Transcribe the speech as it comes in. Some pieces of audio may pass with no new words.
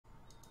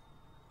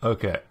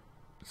Okay.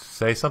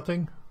 Say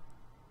something?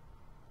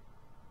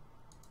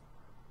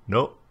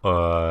 Nope.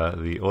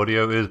 The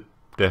audio is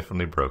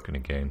definitely broken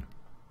again.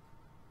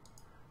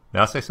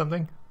 Now say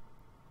something?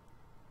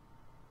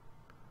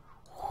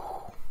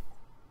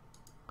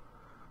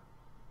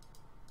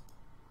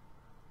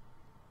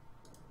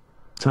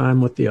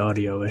 Time with the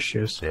audio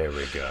issues. There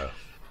we go.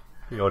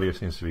 The audio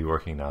seems to be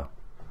working now.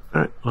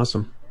 All right,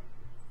 awesome.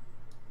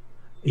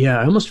 Yeah,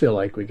 I almost feel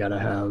like we got to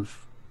have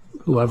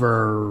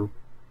whoever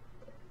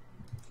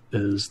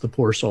is the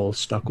poor soul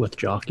stuck with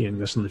jockeying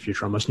this in the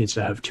future almost needs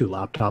to have two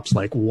laptops,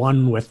 like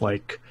one with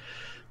like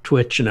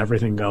Twitch and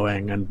everything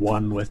going and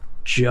one with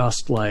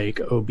just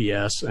like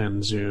OBS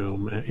and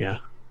Zoom. Yeah.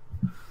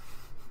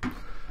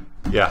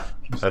 Yeah,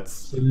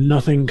 that's...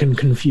 Nothing can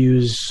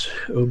confuse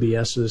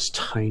OBS's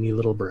tiny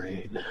little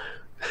brain.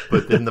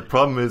 But then the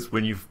problem is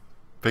when you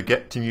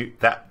forget to mute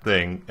that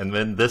thing, and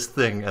then this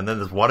thing, and then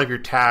there's one of your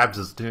tabs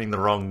is doing the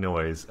wrong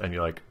noise, and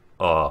you're like,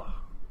 oh,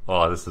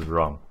 this is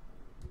wrong.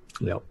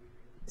 Yep.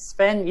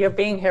 Sven, you're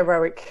being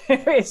heroic.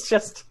 It's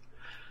just...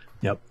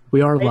 Yep.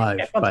 We are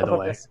live, by the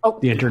way. Oh.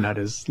 The internet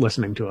is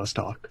listening to us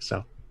talk,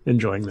 so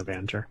enjoying the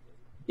banter.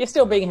 You're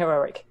still being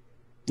heroic.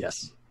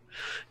 Yes.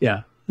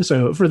 Yeah.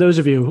 So for those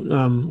of you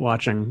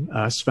watching,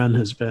 Sven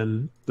has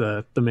been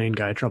the main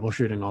guy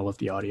troubleshooting all of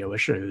the audio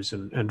issues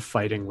and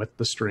fighting with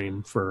the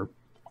stream for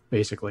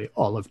basically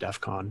all of DEF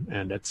CON.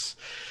 And it's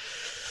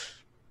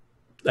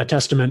a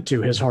testament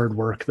to his hard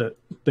work that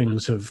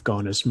things have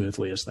gone as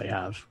smoothly as they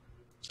have.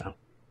 So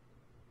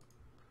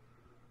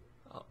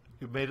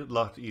You made it a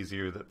lot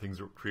easier that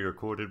things were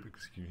pre-recorded,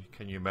 because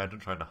can you imagine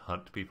trying to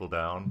hunt people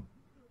down,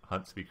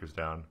 hunt speakers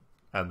down,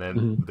 and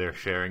then their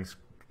sharing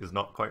is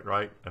not quite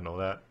right and all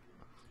that?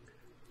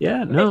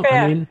 Yeah, no,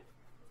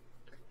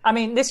 I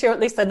mean, this year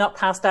at least they're not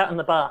passed out in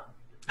the bar.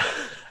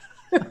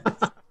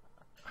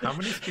 How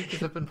many speakers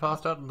have been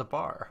passed out in the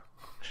bar?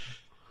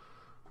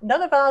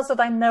 None of ours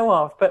that I know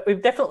of, but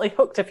we've definitely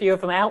hooked a few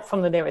of them out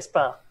from the nearest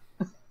bar.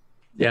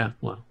 Yeah,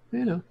 well,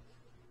 you know.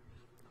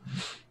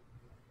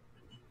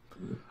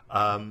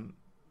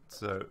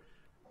 So,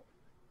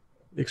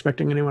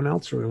 Expecting anyone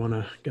else, or we want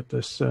to get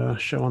this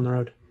show on the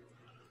road?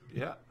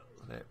 Yeah,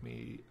 let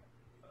me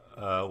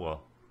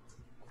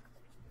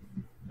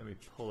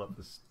pull up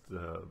this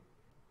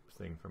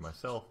thing for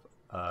myself.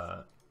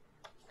 I'm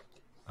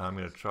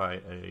going to try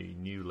a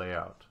new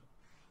layout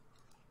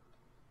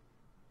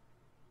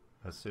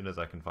as soon as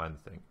I can find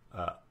the thing.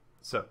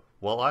 So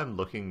while I'm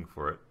looking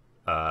for it,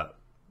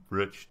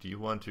 Rich, do you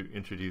want to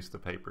introduce the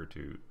paper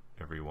to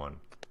everyone?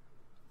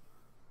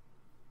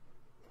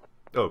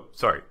 Oh,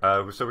 sorry.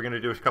 So we're going to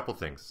do a couple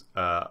things.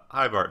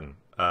 Hi, Barton.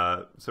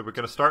 So we're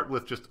going to start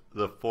with just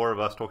the four of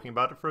us talking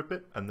about it for a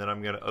bit, and then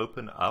I'm going to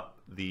open up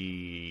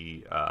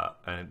the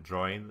and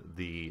join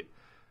the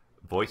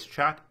voice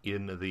chat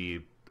in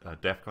the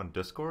DEF CON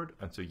Discord,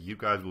 and so you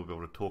guys will be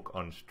able to talk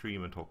on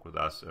stream and talk with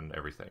us and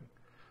everything.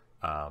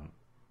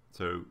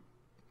 So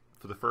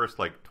for the first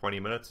 20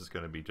 minutes is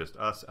going to be just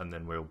us, and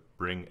then we'll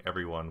bring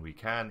everyone we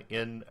can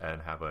in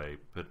and have a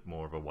bit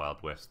more of a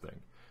Wild West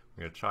thing.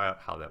 We're going to try out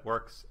how that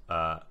works,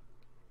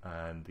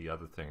 and the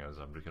other thing is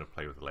I'm just going to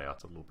play with the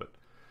layouts a little bit.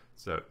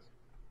 So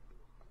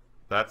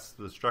that's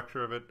the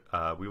structure of it.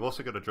 We've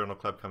also got a journal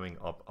club coming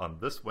up on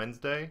this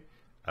Wednesday.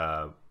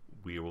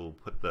 We will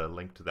put the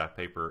link to that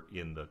paper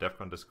in the DEF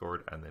CON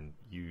Discord, and then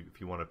if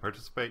you want to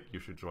participate, you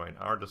should join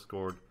our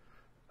Discord.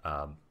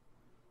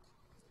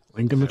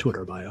 Link in the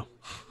Twitter bio.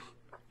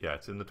 Yeah,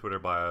 it's in the Twitter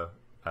bio.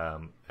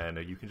 And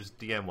you can just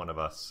DM one of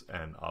us,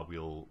 and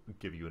we'll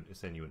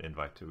send you an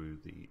invite to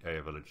the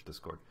AI Village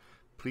Discord.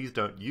 Please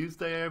don't use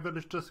the AI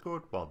Village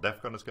Discord while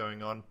DEF CON is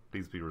going on.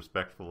 Please be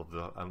respectful of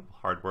the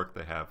hard work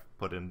they have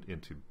put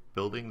into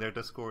building their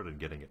Discord and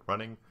getting it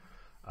running,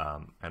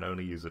 and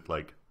only use it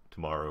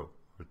tomorrow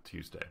or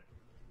Tuesday.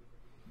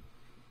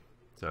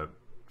 So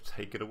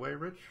take it away,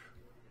 Rich.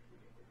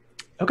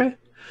 Okay,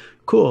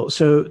 cool.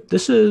 So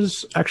this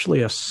is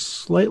actually a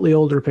slightly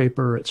older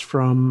paper. It's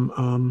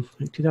from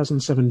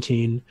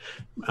 2017.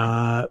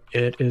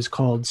 It is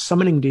called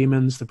Summoning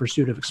Demons, The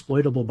Pursuit of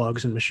Exploitable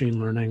Bugs in Machine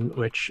Learning,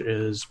 which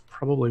is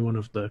probably one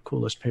of the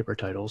coolest paper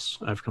titles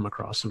I've come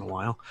across in a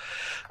while.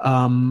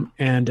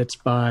 And it's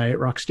by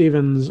Rock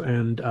Stevens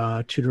and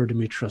Tudor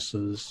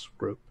Dimitris's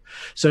group.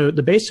 So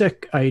the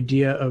basic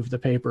idea of the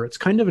paper, it's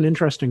kind of an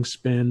interesting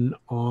spin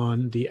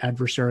on the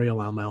adversarial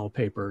ML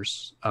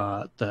papers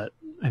that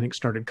I think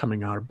started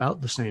coming out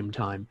about the same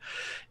time.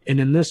 And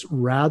in this,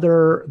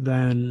 rather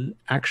than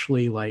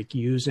actually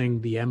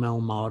using the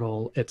ML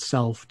model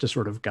itself to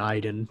sort of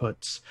guide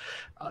inputs,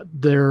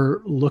 they're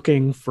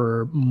looking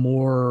for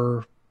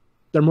more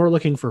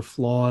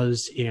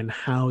flaws in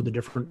how the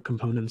different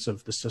components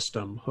of the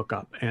system hook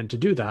up. And to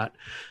do that,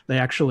 they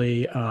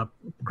actually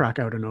crack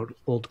out an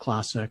old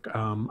classic,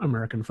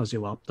 American Fuzzy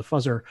Lop, the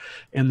fuzzer,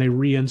 and they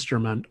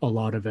re-instrument a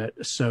lot of it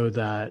so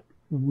that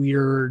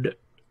weird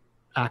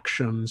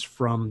actions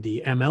from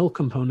the ML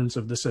components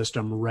of the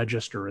system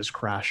register as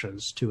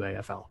crashes to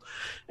AFL.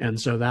 And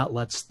so that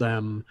lets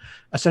them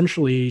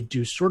essentially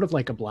do sort of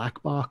like a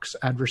black box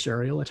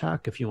adversarial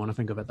attack, if you want to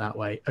think of it that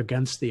way,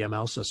 against the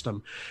ML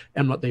system.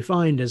 And what they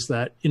find is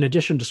that in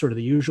addition to sort of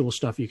the usual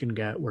stuff you can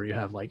get where you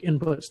have like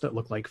inputs that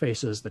look like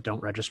faces that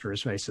don't register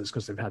as faces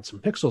because they've had some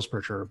pixels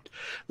perturbed,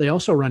 they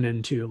also run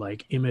into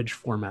like image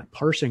format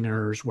parsing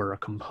errors where a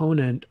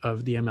component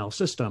of the ML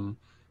system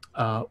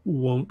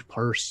won't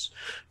parse,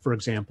 for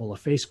example, a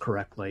face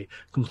correctly,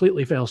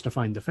 completely fails to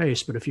find the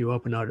face, but if you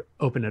open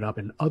it up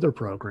in other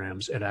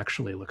programs, it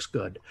actually looks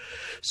good.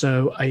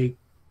 So I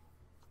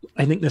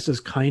think this is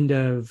kind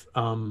of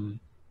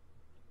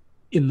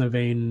in the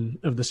vein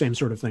of the same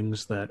sort of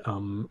things that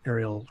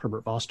Ariel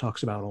Herbert Voss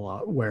talks about a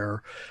lot,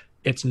 where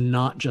it's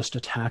not just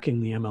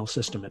attacking the ML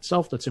system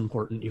itself that's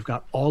important. You've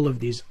got all of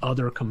these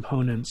other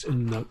components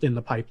in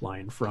the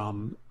pipeline,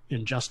 from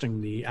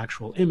ingesting the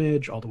actual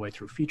image all the way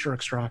through feature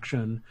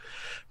extraction,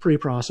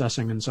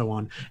 pre-processing, and so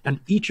on. And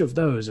each of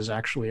those is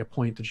actually a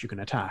point that you can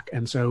attack.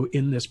 And so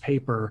in this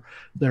paper,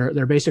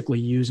 they're basically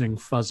using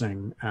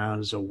fuzzing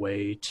as a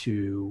way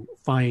to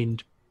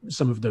find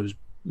some of those,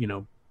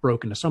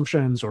 broken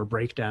assumptions or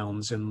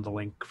breakdowns in the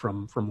link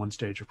from one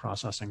stage of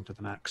processing to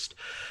the next.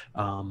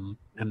 And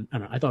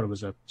I thought it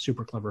was a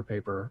super clever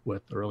paper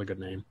with a really good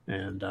name,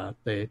 and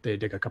they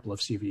dig a couple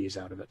of CVEs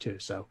out of it too.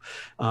 So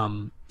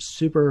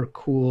super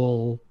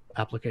cool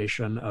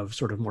application of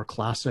sort of more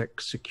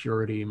classic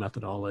security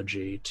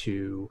methodology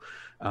to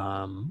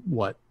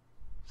what,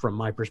 from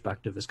my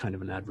perspective, is kind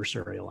of an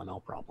adversarial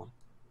ML problem.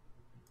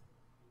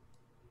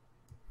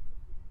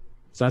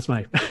 So that's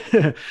my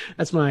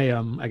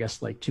I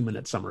guess like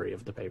 2-minute summary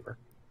of the paper.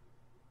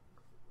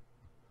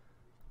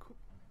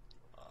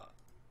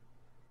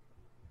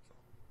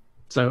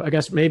 So I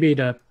guess maybe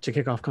to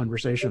kick off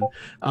conversation,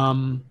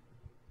 do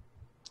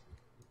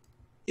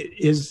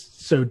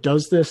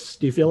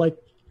you feel like,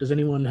 does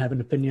anyone have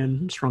an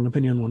opinion, strong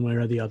opinion one way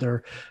or the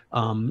other,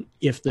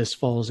 if this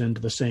falls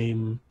into the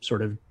same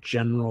sort of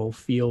general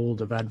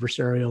field of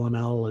adversarial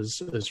ML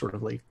as sort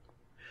of like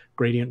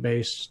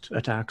gradient-based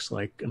attacks?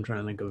 Like, I'm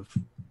trying to think of,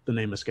 the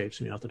name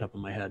escapes me off the top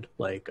of my head,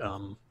 like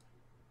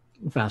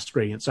fast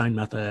gradient sign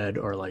method,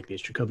 or like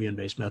these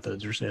Jacobian-based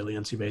methods or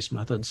saliency-based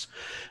methods,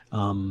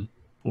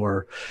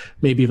 or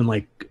maybe even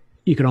like,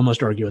 you could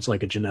almost argue it's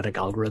like a genetic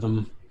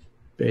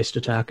algorithm-based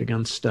attack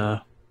against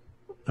a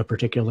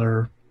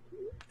particular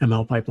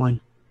ML pipeline.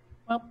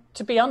 Well,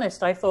 to be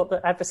honest, I thought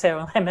that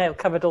adversarial ML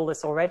covered all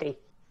this already.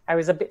 I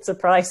was a bit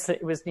surprised that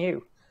it was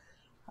new.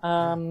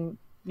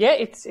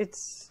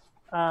 It's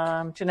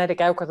genetic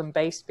algorithm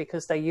based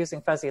because they're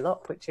using fuzzy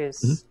LOP, which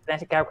is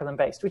genetic algorithm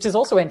based, which is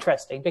also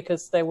interesting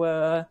because there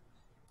were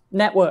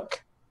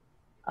network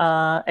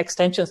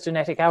extensions to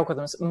genetic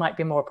algorithms that might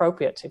be more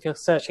appropriate if you're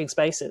searching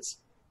spaces.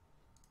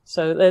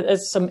 So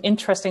there's some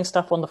interesting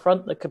stuff on the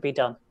front that could be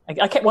done.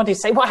 I kept wanting to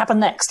say, what happened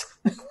next?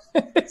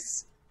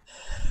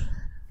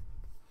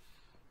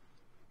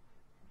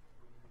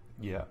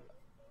 Yeah.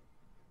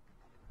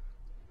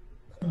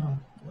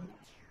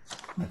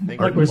 I think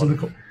likewise, in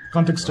the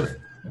context of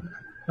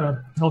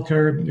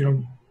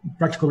healthcare,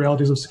 practical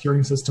realities of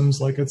securing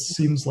systems, like, it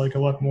seems like a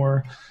lot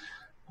more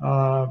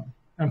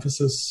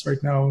emphasis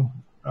right now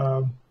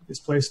is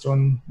placed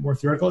on more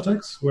theoretical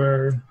attacks,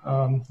 where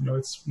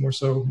it's more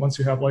so once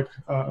you have like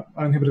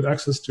uninhibited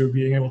access to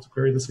being able to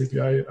query this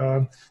API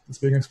that's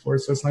being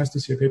explored. So it's nice to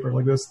see a paper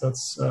like this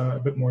that's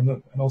a bit more in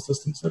the ML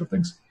system side of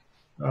things,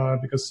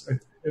 because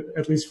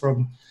at least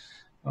from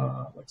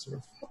like sort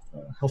of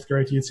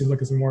healthcare IT, it seems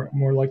like it's a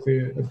more likely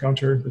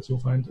encounter that you'll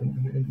find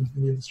in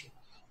the industry.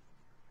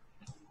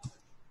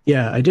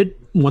 Yeah,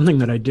 one thing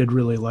that I did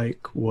really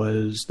like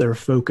was their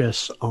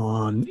focus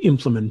on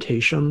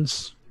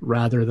implementations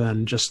rather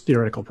than just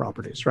theoretical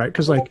properties, right?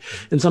 Because like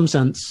in some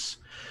sense,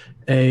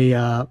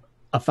 a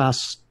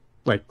fast,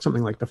 like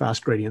something like the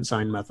fast gradient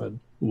sign method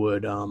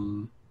would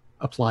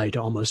apply to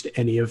almost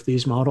any of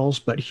these models.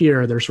 But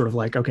here they're sort of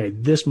like, okay,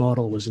 this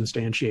model was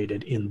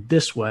instantiated in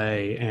this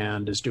way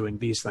and is doing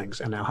these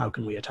things. And now how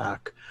can we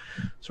attack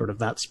sort of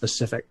that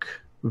specific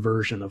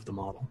version of the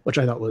model, which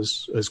I thought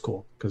was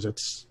cool, because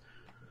it's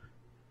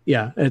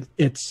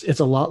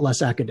a lot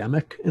less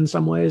academic in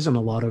some ways, and a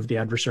lot of the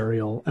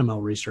adversarial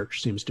ML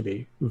research seems to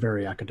be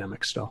very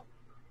academic still.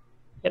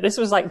 Yeah, this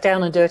was like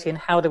down and dirty, and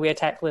how do we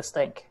attack this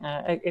thing?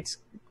 It's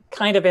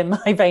kind of in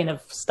my vein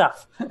of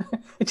stuff,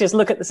 which is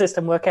look at the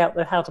system, work out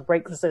how to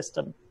break the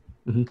system,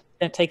 and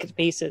take it to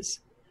pieces.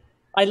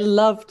 I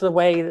loved the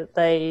way that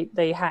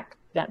they hacked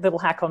that little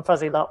hack on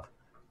fuzzy LOP,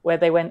 where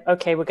they went,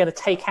 okay, we're going to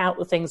take out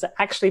the things that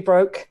actually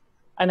broke,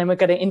 and then we're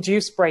going to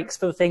induce breaks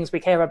for the things we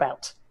care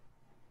about.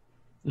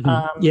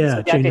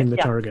 Changing the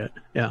target.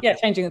 Yeah,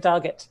 changing the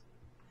target.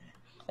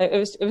 It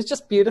was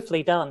just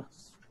beautifully done.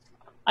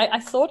 I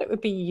thought it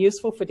would be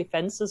useful for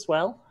defense as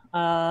well,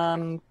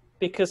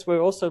 because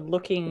we're also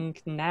looking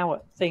now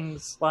at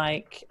things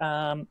like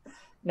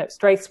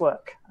Straith's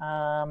work.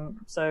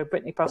 So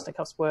Brittany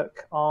Prostnikov's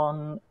work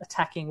on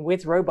attacking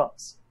with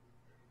robots.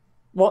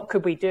 What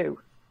could we do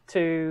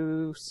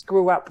to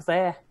screw up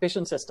their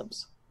vision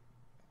systems.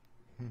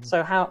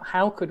 So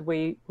how could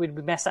we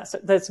mess that? So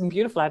there's some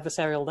beautiful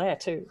adversarial there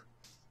too.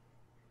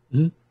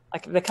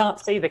 Like they can't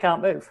see, they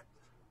can't move.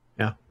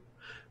 Yeah.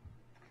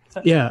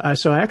 So, yeah.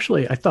 So I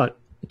thought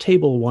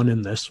table 1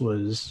 in this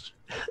was,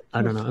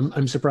 I don't know.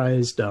 I'm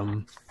surprised.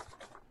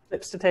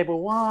 Flips to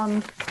table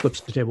 1. Flips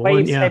to table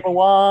Waves 1. Yeah. table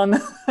 1.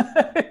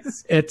 I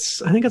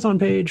think it's on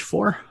page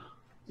 4.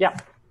 Yeah.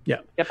 Yeah.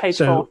 Yeah. Page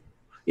 4.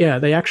 Yeah,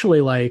 they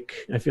actually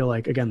I feel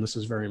like, again, this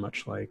is very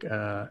much like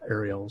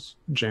Ariel's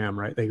jam,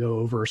 right? They go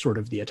over sort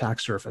of the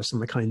attack surface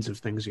and the kinds of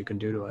things you can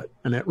do to it.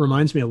 And it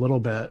reminds me a little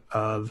bit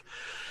of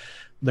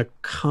the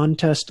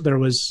contest.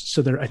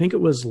 I think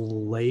it was a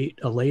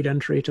late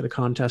entry to the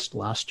contest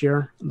last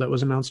year that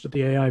was announced at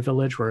the AI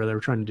Village, where they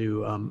were trying to do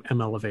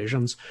ML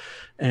evasions.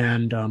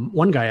 And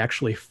one guy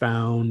actually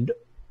found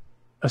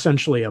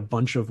essentially a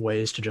bunch of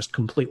ways to just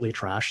completely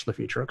trash the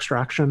feature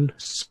extraction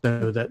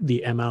so that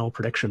the ML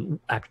prediction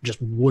act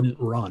just wouldn't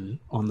run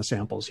on the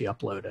samples he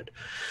uploaded.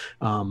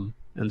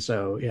 And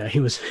so, yeah, he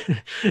was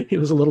he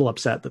was a little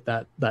upset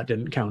that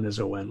didn't count as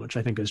a win, which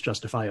I think is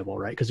justifiable,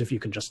 right? Because if you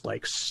can just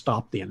like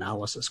stop the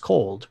analysis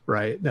cold,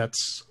 right,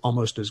 that's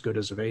almost as good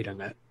as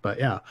evading it. But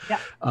yeah.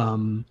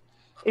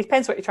 It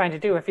depends what you're trying to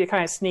do. If you're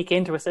trying to sneak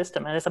into a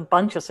system, and there's a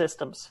bunch of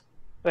systems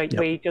where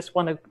you just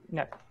want to,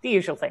 the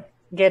usual thing,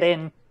 get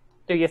in,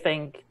 do your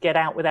thing, get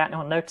out without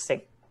anyone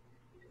noticing.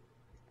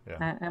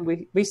 Yeah. And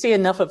we see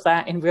enough of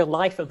that in real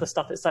life of the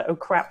stuff that's like, oh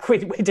crap, we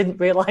didn't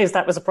realize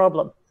that was a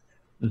problem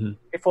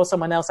before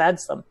someone else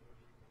adds them.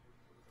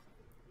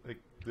 Like,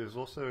 there's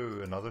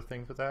also another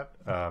thing for that.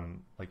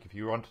 Like if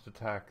you wanted to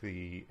attack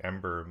the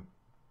Ember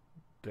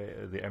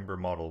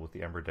model with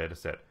the Ember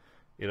dataset,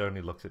 it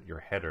only looks at your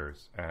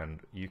headers, and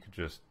you could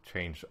just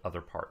change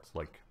other parts.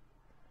 Like,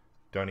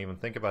 don't even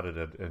think about it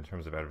in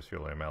terms of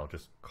adversarial ML.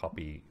 Just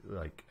copy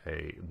like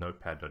a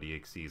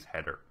notepad.exe's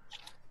header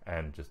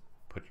and just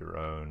put your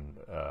own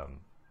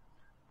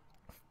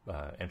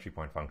entry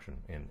point function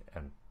in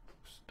and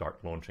start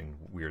launching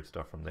weird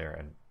stuff from there.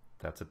 And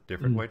that's a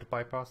different way to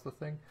bypass the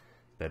thing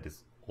that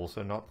is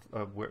also not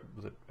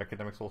that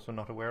academics also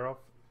not aware of.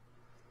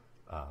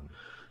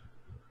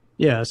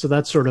 Yeah, so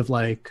that's sort of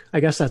like,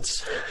 I guess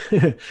that's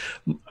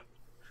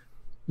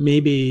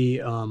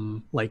maybe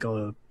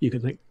you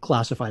could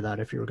classify that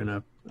if you're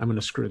I'm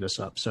gonna screw this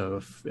up.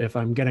 So if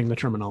I'm getting the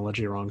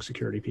terminology wrong,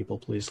 security people,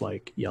 please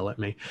like yell at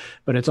me.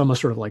 But it's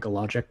almost sort of like a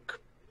logic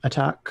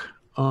attack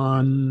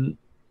on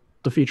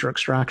the feature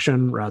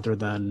extraction rather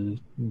than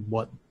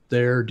what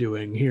they're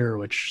doing here,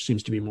 which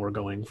seems to be more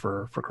going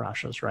for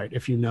crashes, right?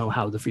 If you know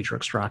how the feature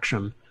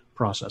extraction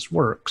process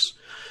works,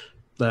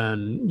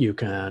 then you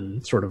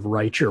can sort of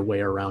write your way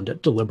around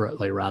it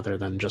deliberately rather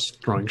than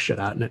just throwing shit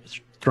at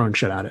it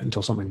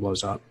until something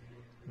blows up.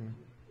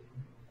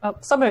 Well,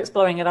 some of it's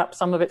blowing it up,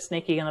 some of it's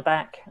sneaking in the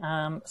back,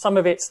 some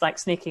of it's like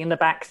sneaking in the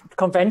back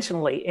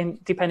conventionally,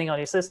 depending on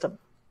your system.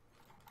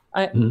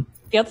 The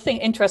other thing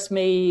that interests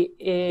me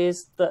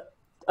is that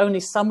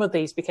only some of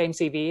these became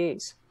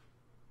CVEs.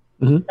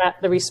 That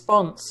the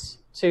response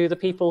to the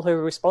people who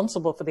are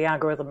responsible for the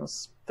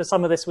algorithms for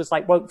some of this was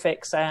like won't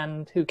fix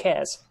and who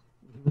cares.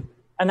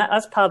 And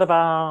that's part of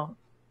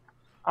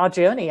our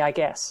journey, I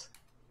guess.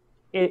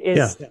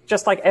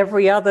 Just like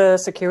every other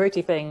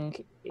security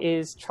thing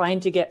is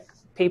trying to get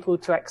people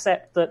to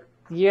accept that,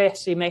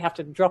 yes, you may have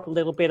to drop a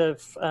little bit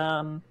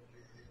of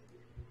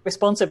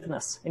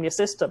responsiveness in your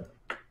system,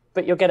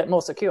 but you'll get it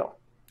more secure.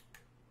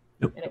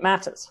 And it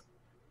matters.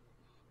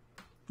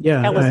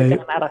 Yeah, Hell is it going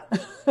to matter?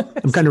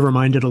 I'm kind of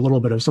reminded a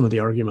little bit of some of the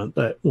argument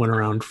that went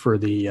around for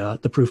the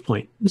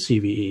Proofpoint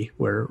CVE,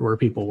 where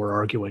people were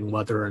arguing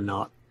whether or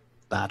not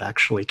that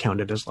actually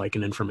counted as like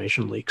an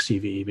information leak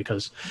CVE.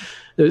 Because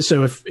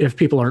so if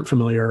people aren't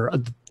familiar,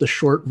 the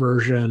short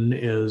version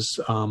is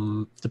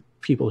the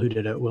people who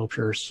did it, Will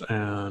Pierce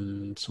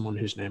and someone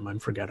whose name I'm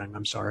forgetting,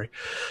 I'm sorry.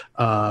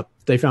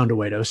 They found a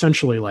way to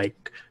essentially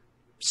like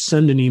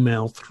send an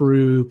email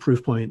through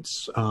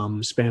Proofpoint's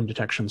spam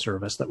detection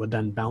service that would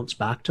then bounce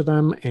back to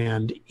them.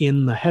 And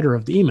in the header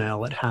of the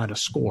email, it had a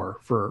score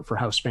for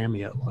how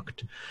spammy it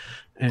looked.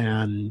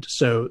 And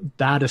so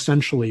that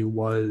essentially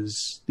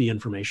was the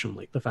information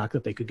leak, the fact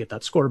that they could get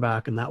that score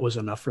back, and that was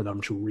enough for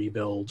them to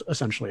rebuild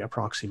essentially a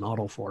proxy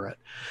model for it.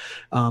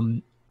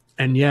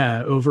 And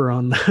yeah, over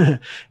on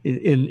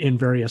in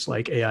various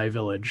like AI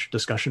Village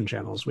discussion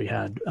channels, we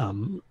had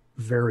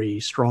very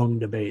strong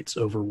debates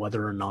over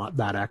whether or not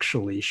that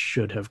actually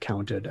should have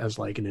counted as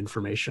like an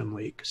information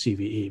leak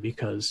CVE,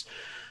 because,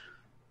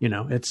 you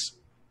know, it's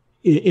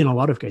in a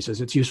lot of cases,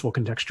 it's useful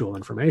contextual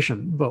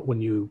information, but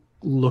when you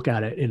look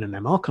at it in an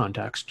ML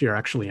context, you're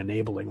actually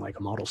enabling like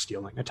a model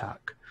stealing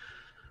attack,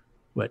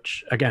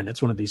 which again,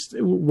 it's one of these,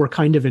 we're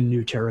kind of in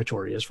new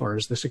territory as far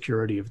as the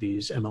security of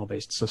these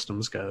ML-based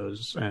systems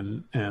goes.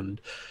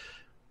 And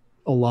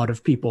a lot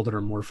of people that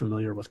are more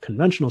familiar with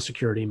conventional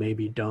security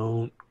maybe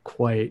don't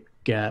quite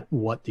get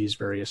what these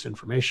various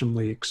information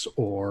leaks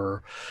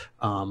or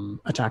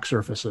attack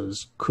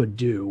surfaces could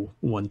do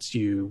once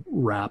you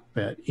wrap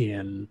it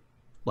in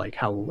like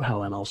how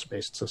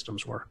ML-based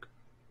systems work.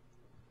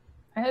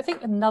 And I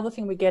think another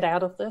thing we get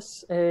out of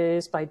this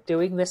is by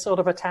doing this sort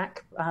of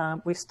attack,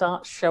 we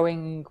start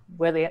showing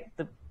where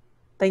the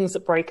things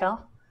that break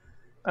are.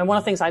 And one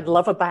of the things I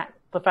love about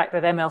the fact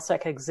that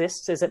MLSec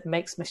exists is it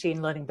makes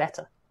machine learning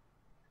better.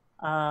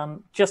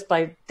 Just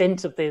by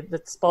dint of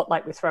the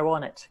spotlight we throw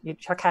on it. You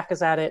chuck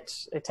hackers at it,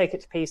 they take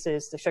it to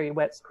pieces, they show you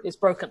where it's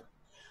broken.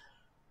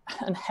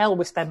 And hell,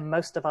 we spend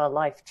most of our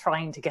life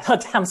trying to get our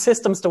damn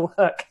systems to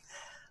work.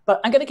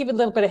 But I'm going to give you a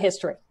little bit of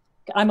history.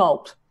 I'm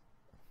old.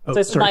 Oh, so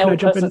this sorry, is my old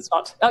person's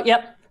spot. Oh,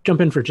 yep.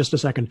 Jump in for just a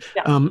second.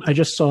 Yeah. I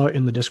just saw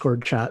in the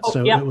Discord chat,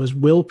 It was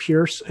Will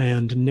Pierce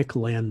and Nick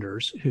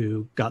Landers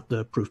who got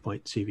the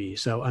Proofpoint CV.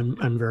 So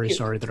I'm very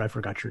sorry that I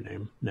forgot your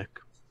name, Nick.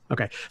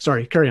 Okay,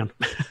 sorry, carry on.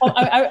 Well,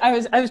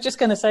 I was just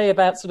going to say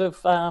about sort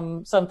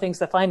of some things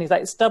they're finding,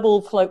 like it's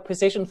double float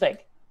precision thing.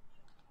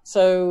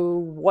 So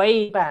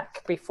way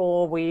back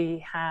before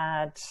we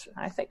had,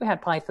 I think we had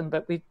Python,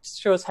 but we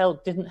sure as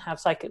hell didn't have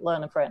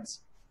scikit-learn and friends.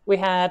 We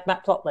had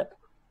Matplotlib.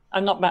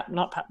 Not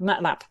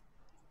MATLAB.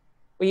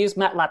 We used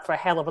MATLAB for a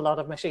hell of a lot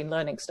of machine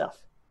learning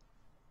stuff.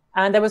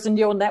 And there was a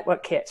neural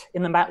network kit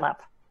in the MATLAB.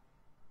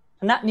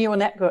 And that neural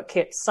network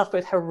kit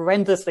suffered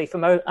horrendously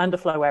from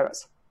underflow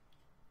errors.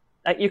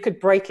 You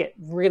could break it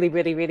really,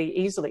 really, really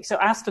easily. So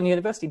Aston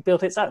University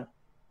built its own.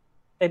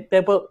 They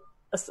built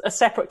a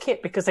separate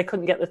kit because they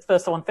couldn't get the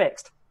first one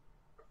fixed.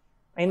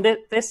 I mean,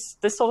 this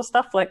sort of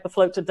stuff, like the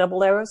float to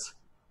double errors,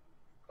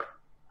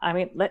 I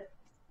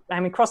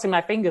mean, crossing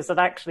my fingers that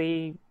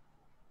actually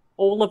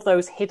all of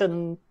those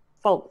hidden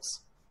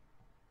faults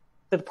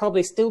that are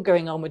probably still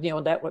going on with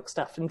neural network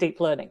stuff and deep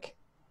learning,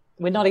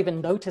 we're not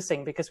even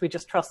noticing because we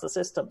just trust the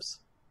systems.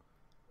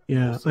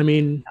 Yeah, I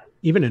mean,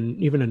 even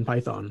in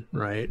Python,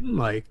 right?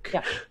 Like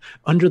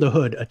under the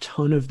hood, a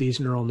ton of these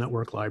neural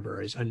network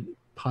libraries and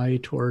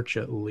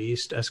PyTorch at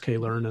least,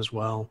 sklearn as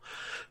well,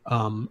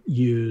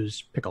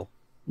 use Pickle,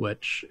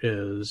 which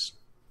is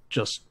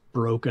just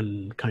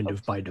broken kind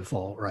of by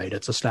default, right?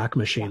 It's a stack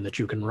machine that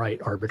you can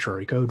write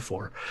arbitrary code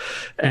for.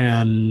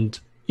 And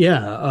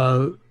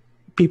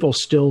people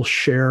still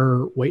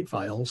share weight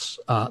files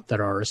that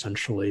are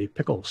essentially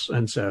pickles.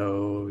 And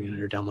so,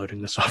 you're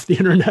downloading this off the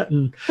internet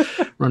and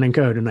running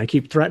code. And I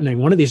keep threatening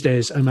one of these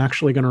days, I'm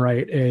actually going to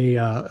write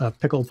a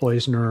pickle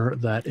poisoner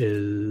that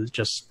is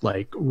just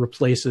like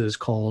replaces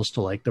calls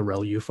to like the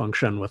ReLU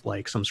function with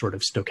like some sort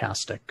of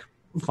stochastic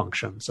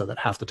function so that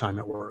half the time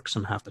it works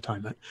and half the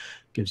time it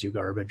gives you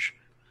garbage.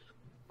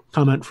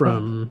 Comment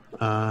from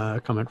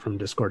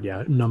Discord.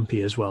 Yeah,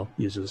 NumPy as well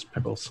uses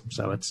pickles,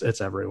 so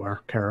it's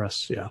everywhere.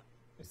 Keras, yeah.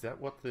 Is that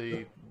what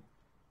the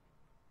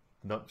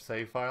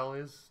save file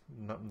is?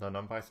 The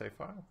NumPy save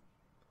file?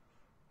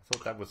 I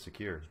thought that was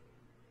secure.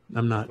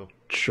 I'm not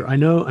sure.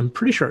 I'm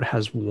pretty sure it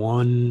has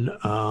one.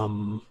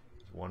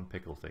 One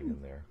pickle thing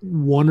in there.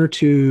 One or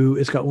two.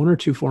 It's got one or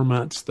two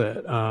formats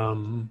that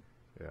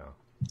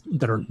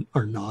that are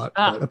not.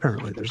 But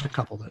apparently, there's a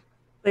couple that.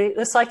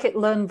 The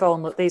scikit-learn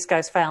vuln that these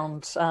guys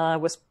found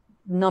was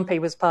NumPy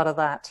was part of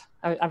that.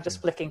 I'm just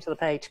flicking to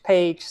the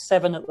page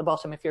 7 at the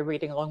bottom if you're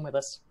reading along with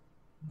us.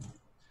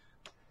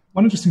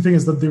 One interesting thing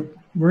is that they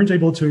weren't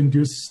able to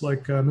induce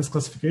like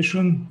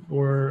misclassification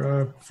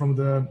or from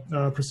the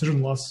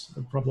precision loss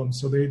problem.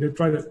 So they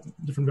tried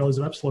different values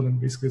of epsilon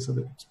and basically said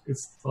that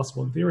it's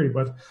possible in theory,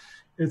 but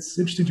it's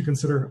interesting to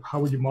consider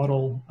how would you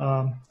model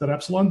that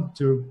epsilon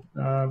to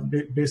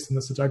based on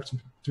this attack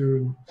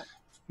to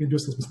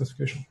induce this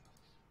misclassification.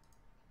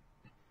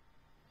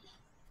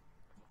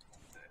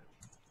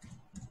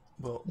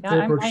 Well,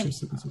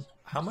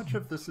 how much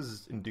of this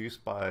is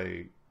induced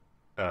by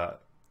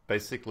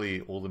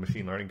basically all the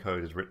machine learning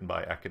code is written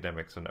by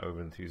academics and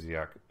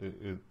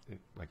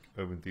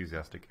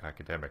over-enthusiastic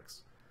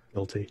academics?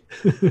 Guilty.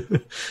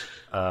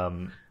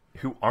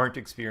 Who aren't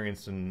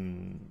experienced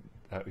in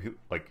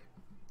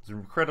it's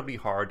incredibly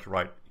hard to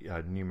write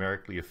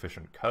numerically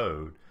efficient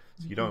code,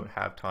 so you don't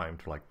have time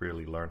to like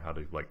really learn how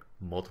to like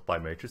multiply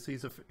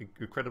matrices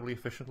incredibly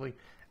efficiently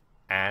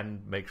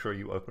and make sure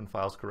you open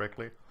files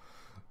correctly.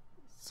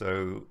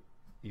 So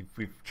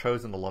we've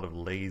chosen a lot of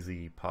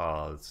lazy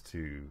paths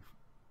to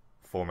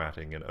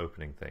formatting and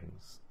opening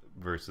things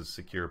versus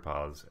secure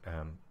paths.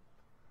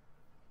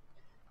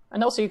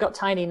 And also you've got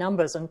tiny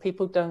numbers and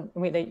people don't,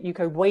 you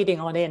go wading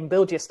on in,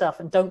 build your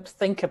stuff and don't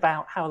think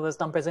about how those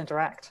numbers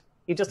interact.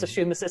 You just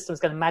assume the system's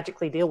going to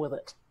magically deal with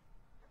it.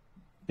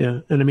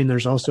 Yeah, and I mean,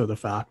 there's also the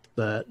fact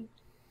that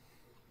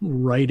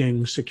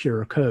writing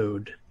secure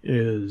code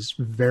is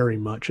very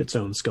much its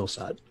own skill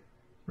set,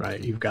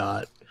 right? You've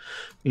got,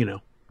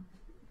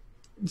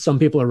 some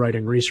people are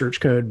writing research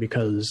code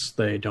because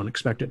they don't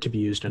expect it to be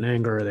used in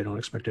anger. They don't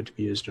expect it to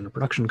be used in a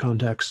production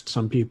context.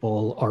 Some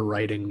people are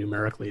writing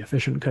numerically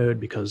efficient code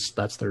because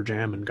that's their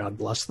jam and God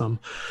bless them.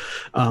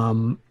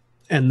 And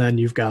then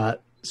you've got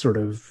sort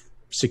of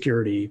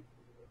security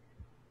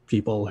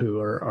people who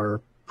are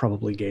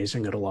probably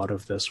gazing at a lot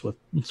of this with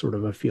sort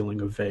of a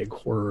feeling of vague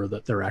horror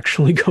that they're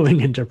actually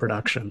going into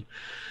production.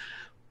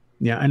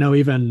 Yeah, I know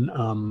even,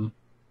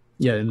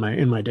 in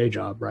my day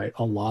job, right,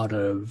 a lot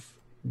of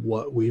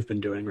what we've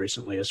been doing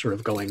recently is sort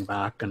of going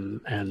back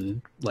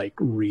and like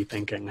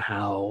rethinking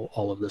how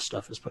all of this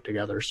stuff is put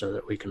together so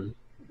that we can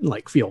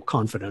like feel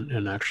confident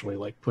in actually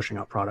like pushing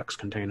out products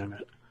containing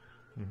it.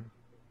 Mm-hmm.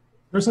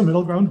 There's a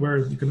middle ground where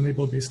you can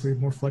enable basically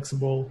more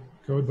flexible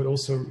code, but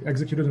also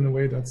execute it in a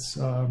way that's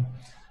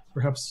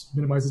perhaps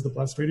minimizes the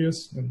blast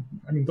radius. And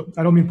I mean,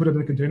 I don't mean put it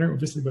in a container,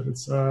 obviously, but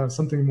it's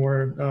something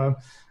more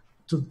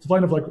to the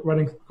line of like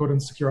running code in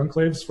secure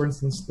enclaves, for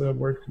instance, the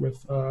work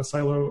with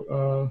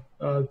silo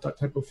that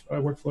type of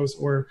workflows.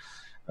 Or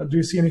do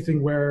you see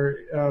anything where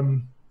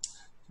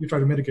you try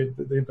to mitigate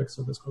the impacts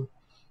of this code?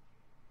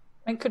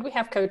 And could we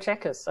have code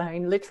checkers? I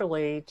mean,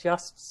 literally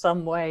just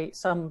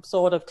some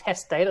sort of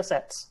test data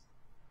sets.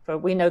 But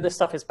we know this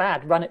stuff is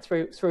bad. Run it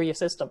through your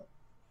system.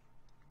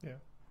 Yeah.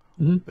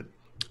 Mm-hmm. But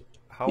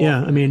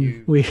I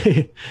mean,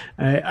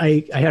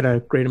 I had a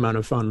great amount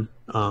of fun.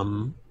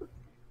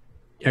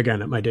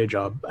 Again, at my day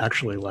job,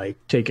 actually like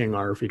taking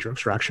our feature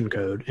extraction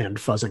code and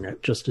fuzzing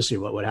it just to see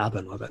what would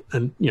happen with it.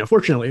 And,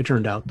 fortunately it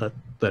turned out that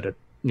it,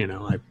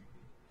 I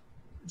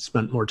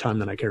spent more time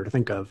than I care to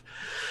think of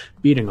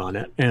beating on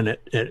it, and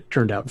it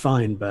turned out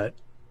fine. But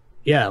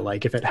yeah,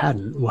 like if it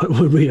hadn't, what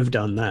would we have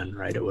done then?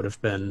 Right. It would have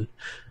been,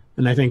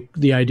 and I think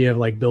the idea of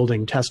like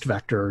building test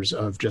vectors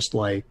of just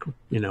like,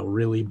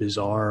 really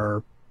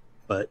bizarre,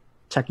 but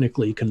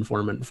technically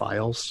conformant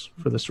files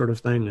for this sort of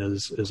thing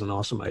is an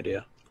awesome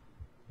idea.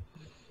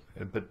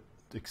 But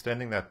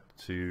extending that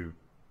to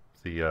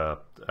the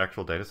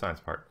actual data science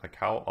part, like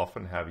how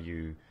often have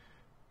you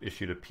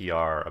issued a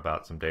PR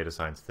about some data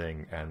science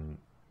thing and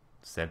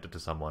sent it to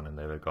someone and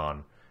they've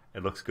gone,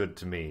 it looks good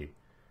to me.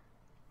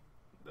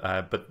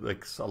 But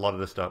like a lot of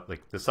the stuff,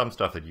 like there's some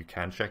stuff that you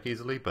can check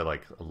easily, but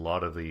like a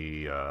lot of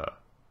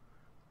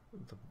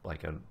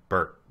like a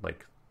BERT,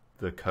 like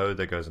the code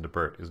that goes into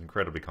BERT is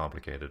incredibly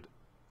complicated,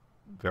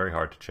 very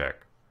hard to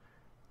check.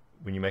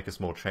 When you make a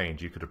small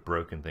change, you could have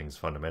broken things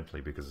fundamentally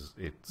because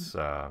it's,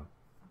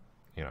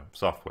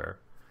 software.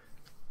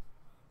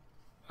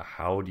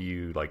 How do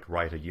you like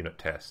write a unit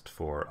test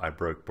for I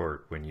broke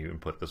BERT when you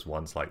input this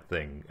one slight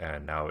thing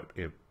and now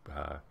it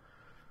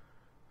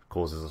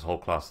causes this whole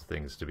class of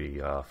things to be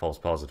false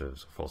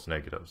positives or false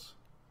negatives?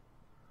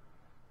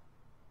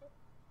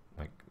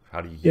 Like,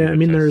 how do you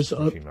test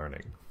machine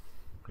learning?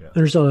 Yeah.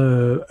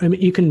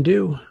 You can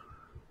do,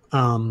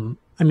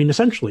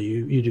 essentially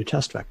you do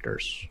test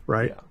vectors,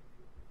 right? Yeah.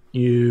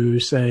 You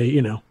say,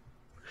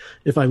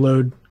 if I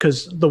load,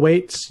 because the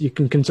weights, you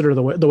can consider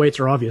the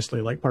weights are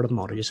obviously like part of the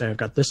model. You say, I've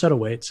got this set of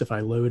weights. If I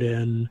load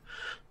in,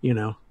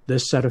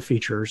 this set of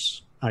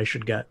features, I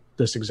should get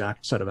this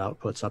exact set of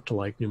outputs up to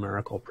like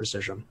numerical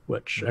precision,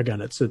 which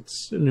again,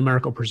 it's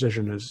numerical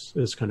precision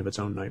is kind of its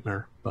own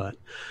nightmare. But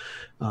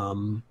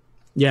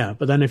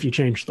but then if you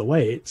change the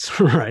weights,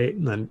 right,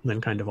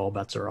 then kind of all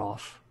bets are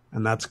off.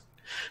 And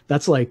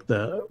that's like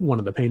one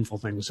of the painful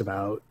things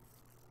about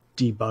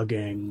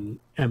debugging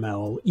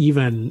ML,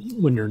 even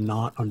when you're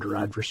not under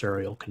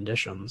adversarial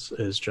conditions,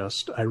 is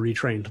just I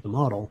retrained the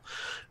model.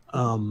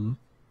 Do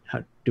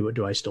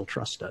I still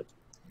trust it?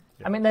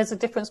 I mean, there's a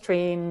difference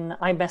between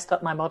I messed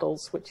up my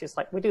models, which is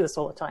like we do this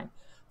all the time,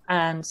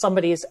 and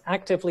somebody is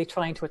actively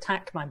trying to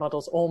attack my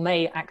models or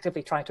may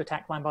actively try to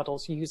attack my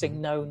models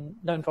using known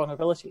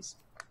vulnerabilities.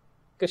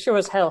 Because sure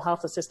as hell,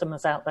 half the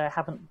systems out there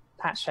haven't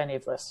patched any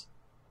of this.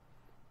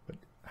 But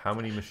how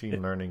many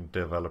machine learning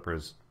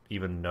developers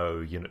even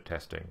know unit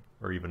testing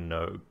or even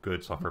know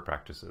good software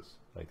practices?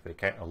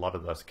 Like a lot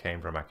of us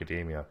came from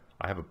academia.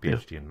 I have a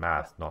PhD in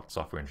math, not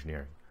software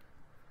engineering.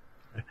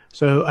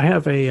 So I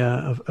have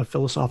a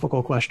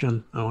philosophical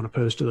question I want to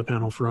pose to the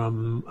panel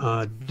from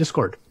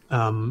Discord.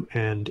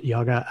 And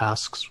Yaga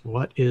asks,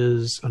 what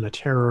is a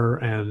terror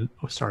and,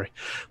 what's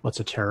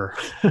a terror?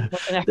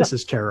 This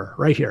is terror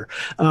right here.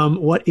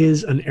 What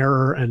is an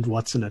error and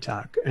what's an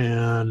attack?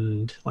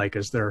 And like,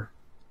 is there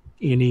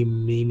any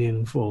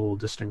meaningful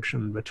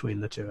distinction between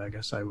the two? I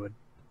guess I would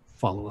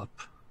follow up.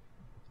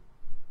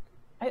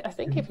 I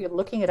think if you're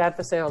looking at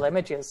adversarial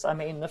images, I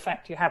mean, the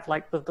fact you have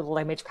like the little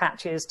image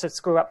patches to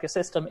screw up your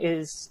system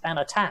is an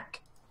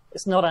attack.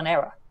 It's not an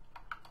error.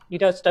 You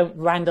just don't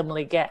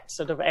randomly get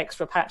sort of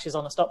extra patches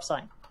on a stop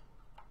sign.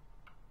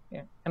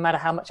 Yeah, no matter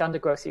how much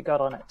undergrowth you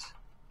got on it.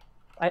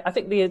 I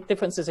think the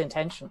difference is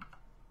intention.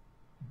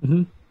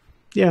 Mm-hmm.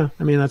 Yeah,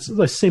 I mean, that's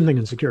the same thing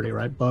in security,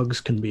 right? Bugs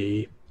can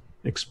be,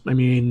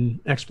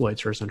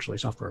 exploits are essentially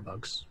software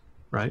bugs,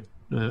 right?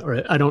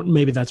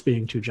 Maybe that's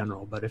being too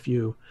general, but if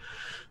you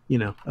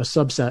a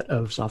subset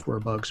of software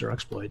bugs or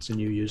exploits and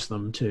you use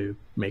them to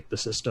make the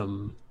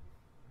system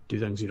do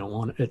things you don't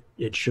want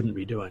it shouldn't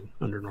be doing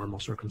under normal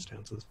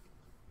circumstances.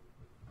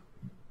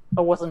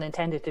 Or wasn't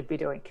intended to be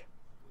doing.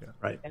 Yeah.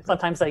 Right. And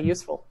sometimes they're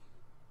useful.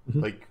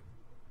 Mm-hmm. Like,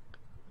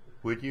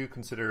 would you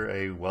consider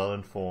a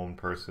well-informed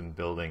person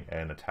building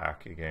an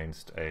attack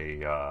against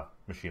a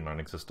machine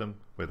learning system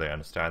where they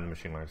understand the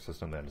machine learning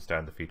system, they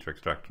understand the feature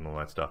extraction and all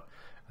that stuff,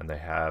 and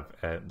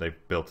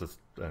they've built a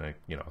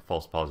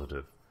false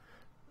positive?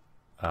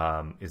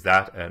 Is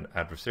that an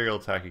adversarial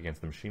attack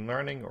against the machine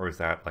learning, or is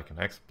that like an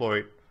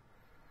exploit?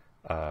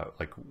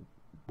 Like,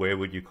 where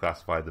would you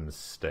classify the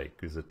mistake?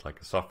 Is it like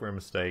a software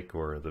mistake,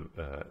 or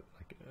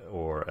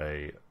or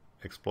a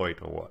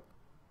exploit, or what?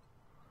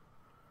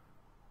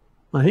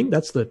 I think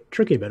that's the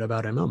tricky bit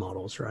about ML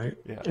models, right?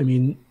 Yeah. I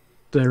mean,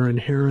 they're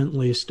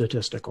inherently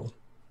statistical.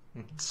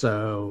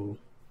 So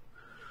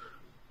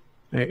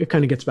it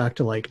kind of gets back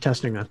to like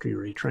testing after you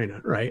retrain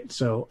it, right?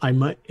 So I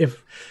might,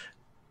 if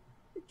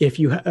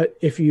you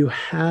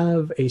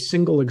have a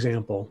single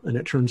example and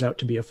it turns out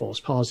to be a false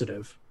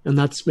positive, and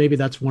that's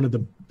one of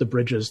the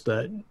bridges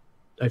that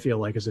I feel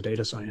like as a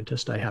data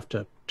scientist I have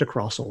to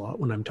cross a lot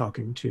when I'm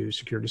talking to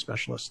security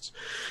specialists.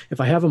 If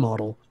I have a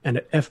model and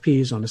it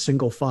FPs on a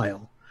single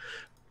file,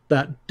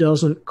 that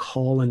doesn't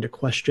call into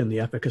question the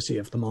efficacy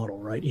of the model,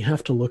 right? You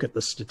have to look at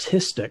the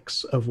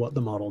statistics of what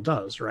the model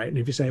does, right? And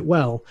if you say,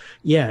 well,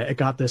 yeah, it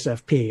got this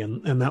FP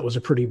and that was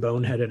a pretty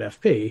boneheaded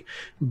FP,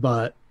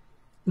 but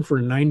for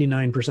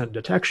 99%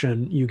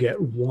 detection, you get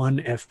one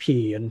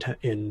FP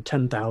in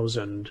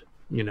 10,000,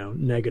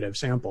 negative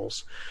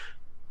samples.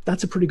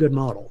 That's a pretty good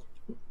model.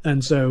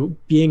 And so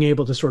being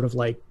able to sort of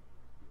like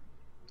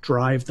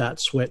drive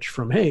that switch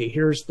from, hey,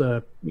 here's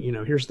the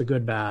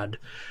good, bad,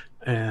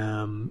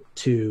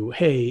 to,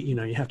 hey,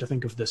 you have to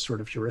think of this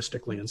sort of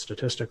heuristically and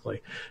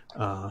statistically,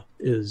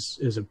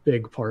 is a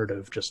big part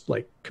of just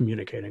like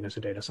communicating as a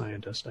data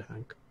scientist, I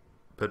think.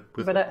 But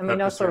I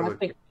mean, also, I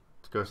think.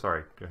 Go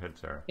ahead,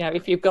 Sarah. Yeah,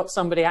 if you've got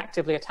somebody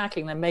actively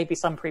attacking, then maybe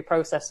some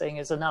pre-processing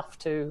is enough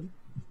to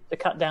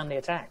cut down the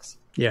attacks.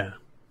 Yeah.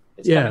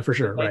 Yeah, for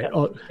sure. Right.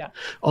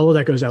 All of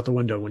that goes out the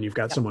window when you've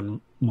got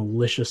someone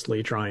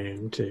maliciously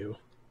trying to.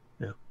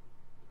 Yeah.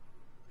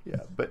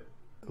 Yeah, but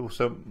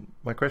so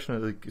my question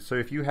is, like, so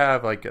if you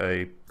have like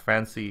a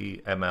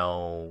fancy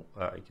ML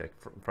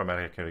from an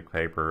academic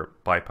paper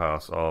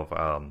bypass of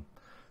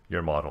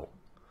your model,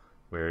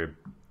 where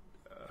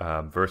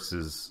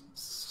versus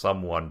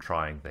someone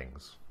trying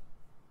things,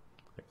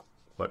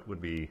 what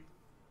would be?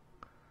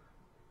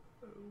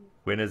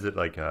 When is it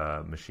like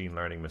a machine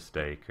learning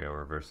mistake,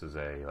 or versus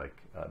a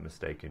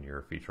mistake in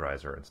your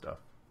featurizer and stuff?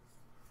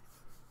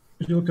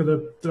 If you look at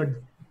the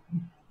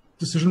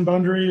decision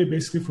boundary,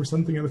 basically for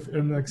something,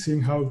 and like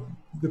seeing how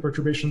the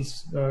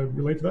perturbations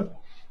relate to that.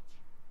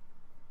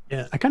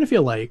 Yeah, I kind of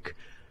feel like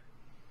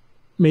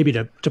maybe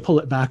to pull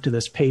it back to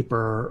this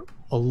paper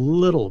a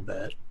little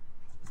bit,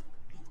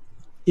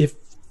 if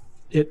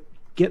it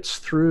gets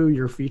through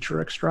your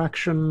feature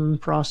extraction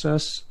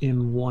process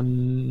in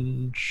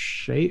one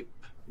shape,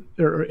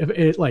 or if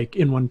it like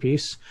in one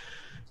piece,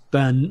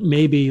 then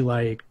maybe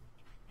like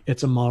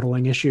it's a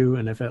modeling issue.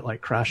 And if it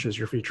like crashes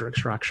your feature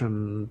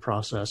extraction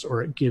process,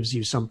 or it gives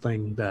you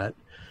something that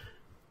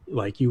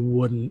like you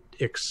wouldn't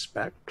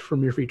expect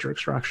from your feature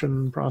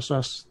extraction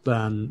process,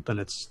 then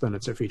it's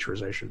a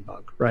featurization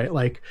bug, right?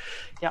 Like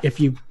if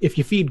you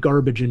feed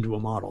garbage into a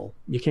model,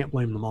 you can't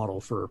blame the model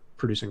for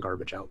producing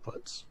garbage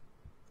outputs.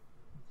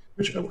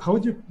 How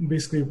would you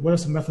basically, what are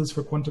some methods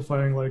for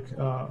quantifying like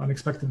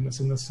unexpectedness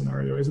in this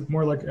scenario? Is it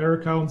more like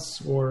error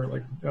counts or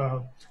like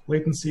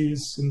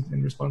latencies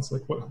in response?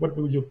 Like what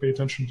would you pay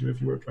attention to if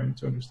you were trying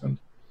to understand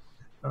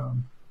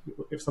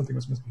if something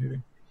was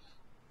misbehaving?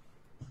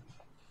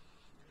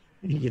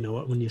 You know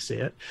it when you see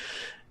it.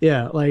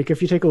 Yeah, like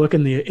if you take a look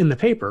in the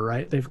paper,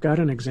 right, they've got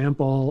an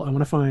example. I want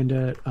to find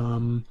it.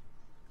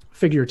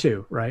 Figure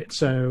 2, right?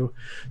 So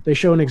they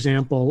show an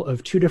example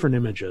of two different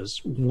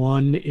images.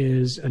 One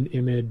is an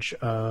image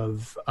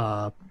of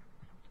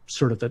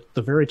sort of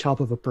the very top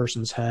of a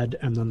person's head,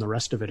 and then the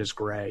rest of it is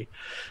gray.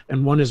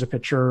 And one is a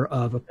picture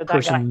of a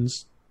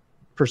person's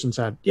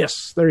head.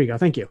 Yes, there you go.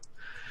 Thank you.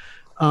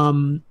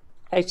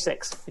 Page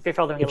 6, if you're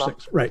following along.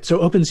 Right. So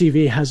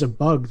OpenCV has a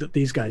bug that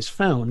these guys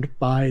found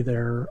by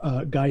their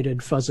guided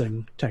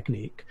fuzzing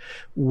technique,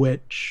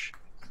 which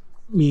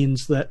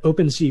means that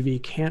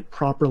OpenCV can't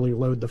properly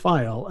load the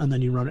file, and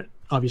then you run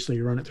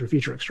it through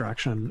feature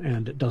extraction,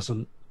 and it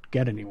doesn't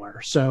get anywhere.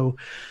 So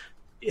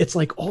it's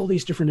like all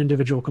these different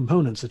individual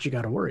components that you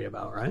got to worry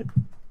about, right?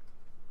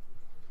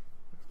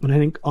 And I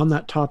think on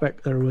that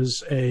topic, there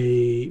was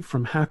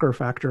from Hacker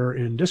Factor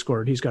in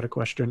Discord, he's got a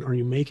question. Are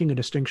you making a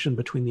distinction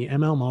between the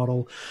ML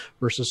model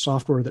versus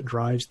software that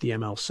drives the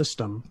ML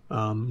system?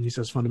 He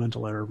says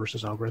fundamental error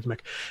versus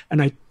algorithmic.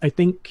 And I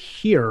think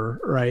here,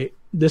 right,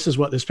 this is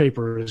what this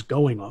paper is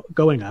going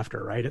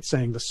after, right? It's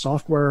saying the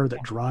software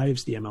that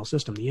drives the ML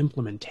system, the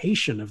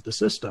implementation of the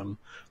system,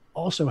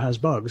 also has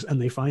bugs,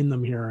 and they find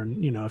them here.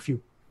 And if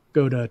you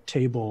go to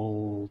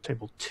table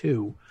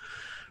 2,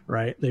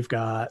 right, they've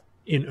got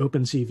in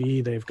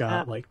OpenCV, they've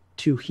got like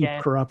 2 heap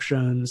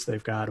corruptions.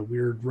 They've got a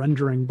weird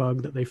rendering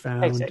bug that they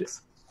found.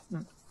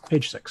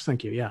 Page 6.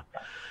 Thank you. Yeah.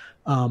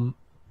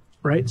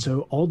 Right.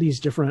 So all these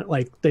different,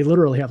 like, they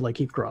literally have like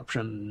heap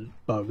corruption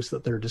bugs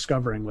that they're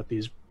discovering with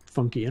these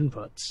funky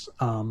inputs.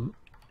 And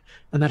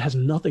that has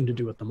nothing to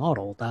do with the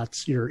model.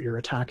 That's you're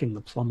attacking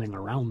the plumbing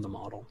around the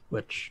model,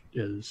 which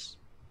is.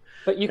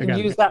 But you can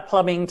use that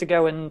plumbing to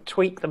go and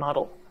tweak the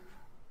model.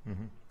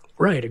 Mm-hmm.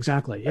 Right,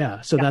 exactly.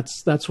 Yeah. So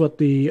that's what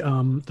the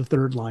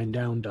third line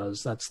down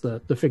does. That's the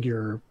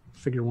figure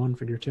 1,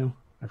 figure 2.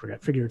 I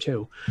forget, figure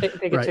 2.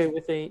 Figure right. 2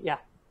 with the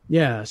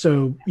Yeah,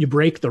 so you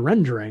break the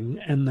rendering,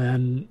 and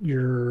then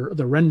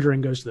the rendering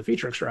goes to the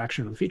feature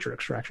extraction, and the feature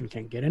extraction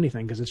can't get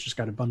anything because it's just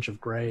got a bunch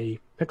of gray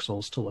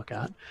pixels to look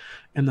at.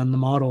 And then the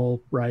model,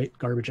 right,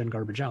 garbage in,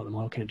 garbage out. The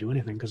model can't do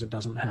anything because it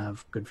doesn't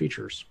have good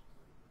features.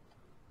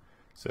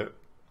 So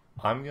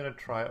I'm going to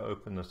try to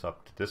open this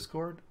up to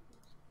Discord.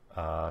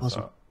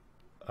 Awesome.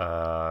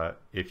 So,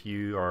 if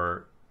you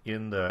are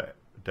in the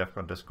DEF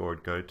CON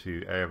Discord, go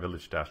to AI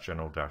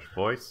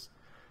Village-General-Voice.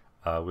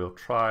 We'll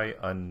try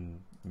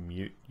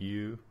unmute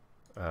you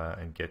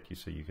and get you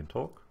so you can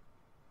talk.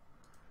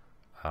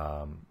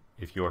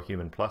 If you're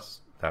Human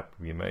Plus,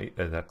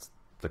 that's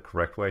the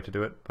correct way to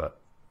do it, but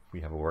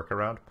we have a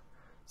workaround.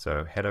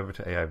 So head over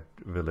to AI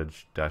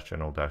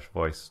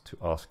Village-General-Voice to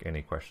ask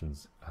any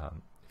questions.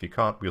 If you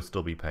can't, we'll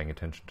still be paying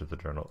attention to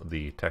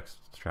the text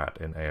chat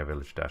in AI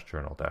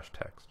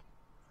Village-Journal-Text.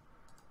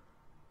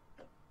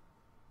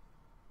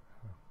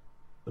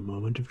 The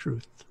moment of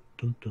truth.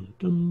 Dun, dun,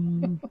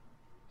 dun.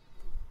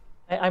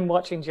 I'm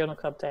watching Journal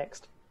Club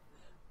text.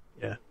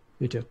 Yeah,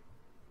 me too.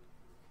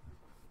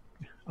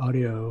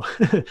 Audio,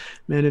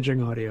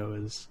 managing audio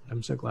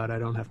I'm so glad I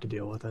don't have to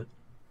deal with it.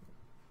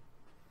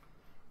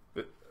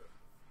 But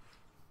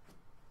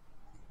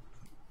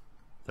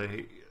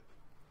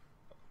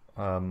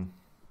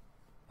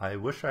I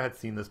wish I had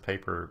seen this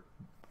paper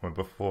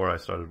before I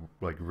started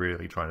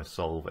really trying to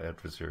solve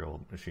adversarial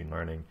machine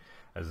learning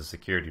as a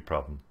security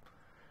problem,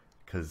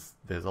 because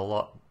this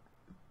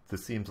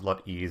seems a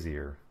lot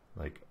easier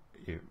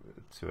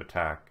to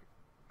attack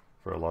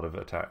for a lot of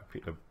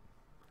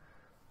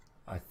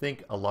I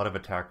think a lot of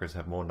attackers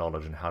have more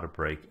knowledge on how to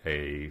break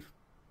a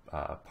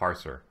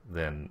parser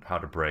than how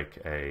to break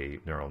a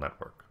neural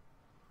network.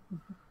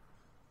 Mm-hmm.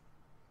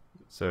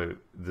 So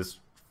this,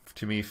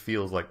 to me,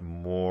 feels like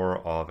more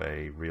of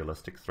a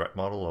realistic threat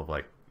model of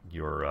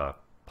your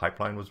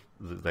pipeline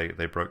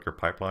they broke your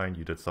pipeline.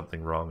 You did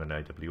something wrong in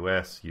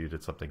AWS. You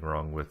did something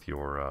wrong with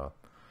your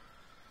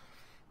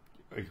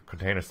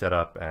container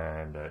setup,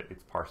 and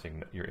it's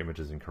parsing your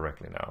images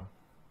incorrectly now.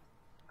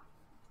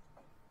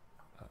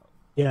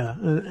 Yeah,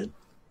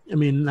 I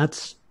mean,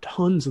 that's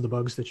tons of the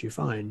bugs that you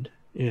find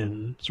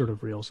in sort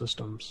of real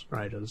systems,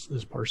 right?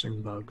 As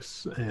parsing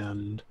bugs,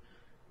 and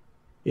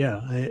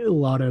yeah, a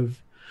lot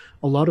of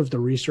the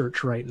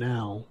research right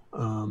now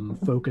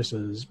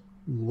focuses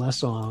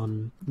less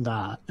on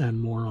that and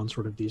more on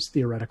sort of these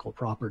theoretical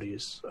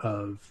properties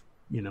of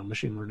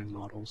machine learning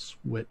models,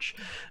 which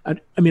I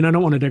mean, I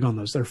don't want to dig on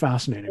those. They're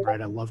fascinating,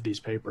 right? I love these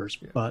papers,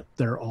 but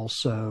they're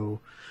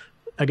also,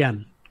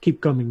 again,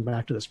 keep coming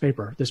back to this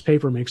paper. This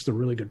paper makes the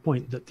really good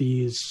point that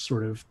these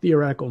sort of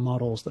theoretical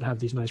models that have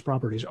these nice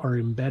properties are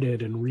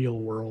embedded in real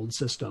world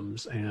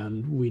systems.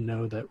 And we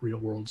know that real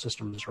world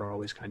systems are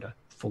always kind of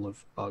full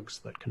of bugs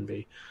that can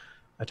be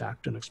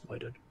attacked and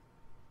exploited.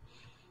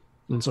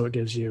 And so it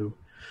gives you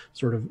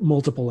sort of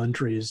multiple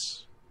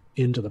entries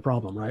into the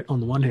problem, right? On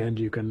the one hand,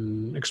 you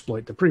can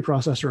exploit the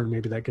preprocessor, and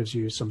maybe that gives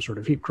you some sort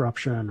of heap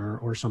corruption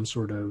or some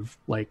sort of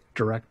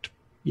direct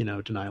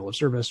denial of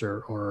service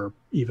or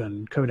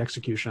even code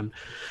execution.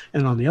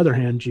 And on the other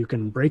hand, you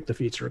can break the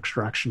feature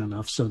extraction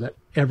enough so that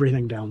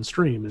everything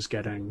downstream is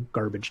getting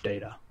garbage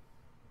data.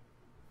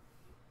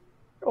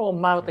 Or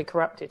mildly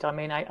corrupted. I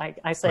mean,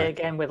 I say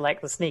again with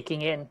the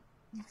sneaking in,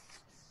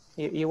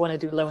 you want to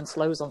do low and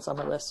slows on some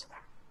of this.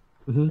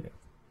 Mm-hmm.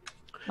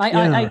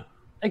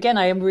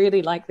 I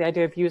really like the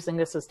idea of using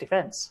this as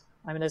defense.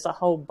 I mean, there's a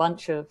whole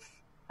bunch of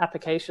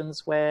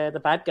applications where the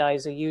bad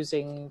guys are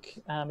using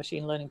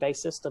machine learning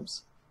based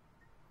systems.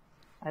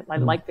 I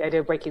like the idea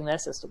of breaking their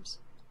systems.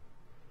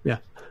 Yeah.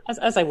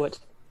 As I would.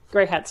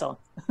 Grey hats on.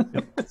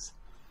 Yep.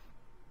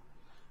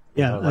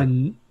 Yeah.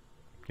 And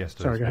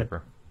yesterday's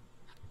paper.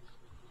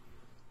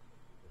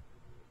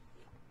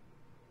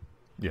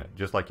 Yeah,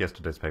 just like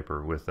yesterday's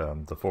paper with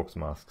the Forks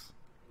masks.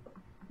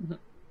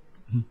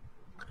 Mm-hmm.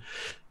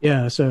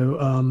 Yeah,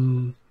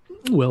 so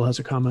Will has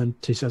a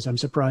comment. He says, I'm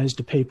surprised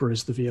a paper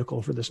is the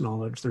vehicle for this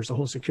knowledge. There's a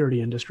whole security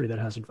industry that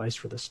has advice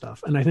for this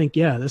stuff. And I think,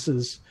 this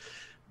is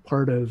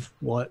part of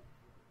what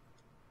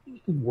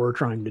we're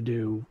trying to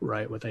do,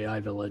 right, with AI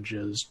Village,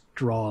 is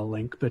draw a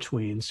link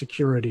between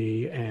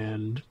security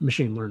and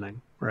machine learning,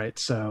 right?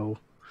 So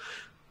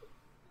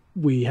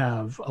we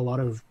have a lot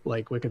of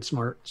wicked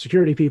smart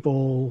security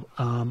people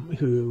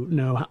who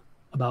know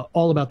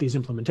all about these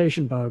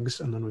implementation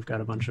bugs, and then we've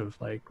got a bunch of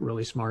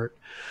really smart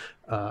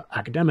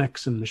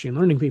academics and machine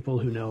learning people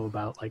who know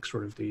about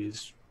sort of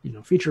these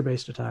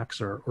feature-based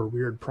attacks or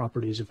weird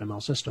properties of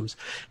ML systems,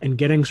 and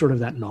getting sort of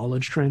that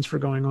knowledge transfer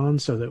going on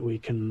so that we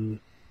can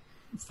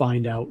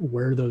find out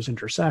where those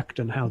intersect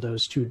and how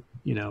those two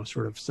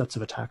sort of sets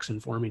of attacks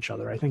inform each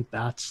other. I think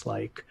that's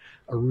a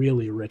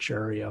really rich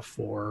area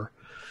for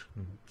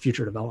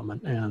future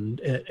development,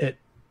 and it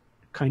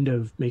kind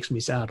of makes me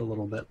sad a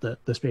little bit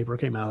that this paper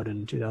came out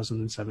in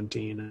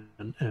 2017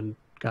 and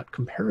got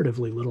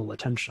comparatively little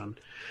attention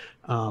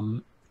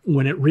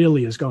when it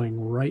really is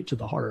going right to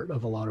the heart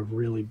of a lot of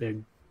really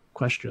big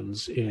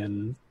questions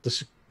in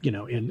this,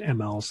 in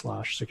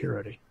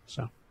ML/security.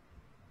 So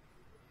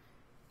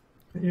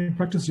In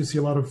practice, you see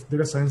a lot of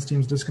data science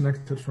teams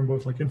disconnected from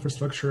both like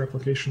infrastructure,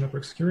 application,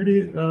 network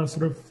security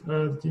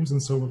teams,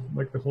 and so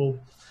like the whole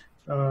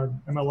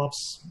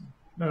MLOps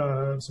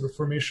sort of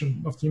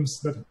formation of teams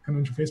that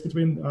can interface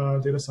between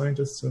data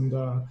scientists and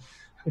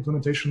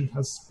implementation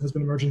has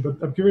been emerging. But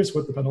I'm curious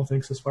what the panel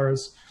thinks as far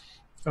as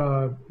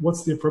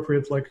what's the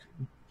appropriate like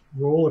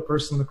role a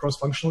person in a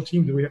cross-functional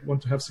team. Do we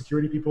want to have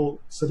security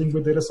people sitting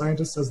with data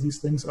scientists as these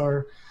things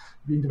are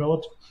being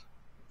developed?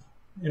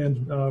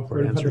 And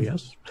for answer,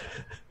 yes.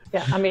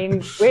 Yeah, I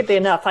mean, weirdly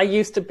enough, I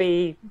used to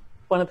be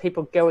one of the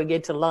people going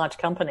into large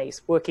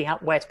companies, working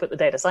out where to put the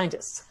data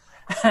scientists.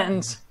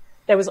 And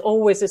there was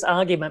always this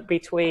argument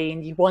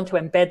between you want to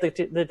embed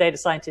the data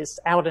scientists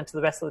out into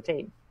the rest of the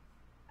team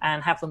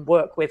and have them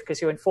work with,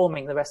 because you're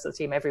informing the rest of the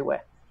team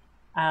everywhere.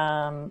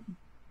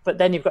 But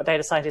then you've got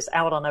data scientists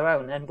out on their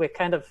own, and we're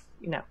kind of,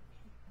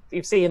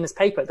 you see in this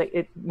paper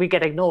that we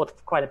get ignored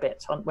quite a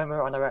bit when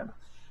we're on our own.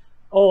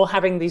 Or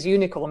having these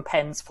unicorn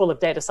pens full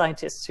of data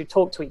scientists who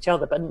talk to each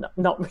other, but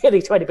not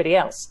really to anybody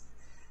else.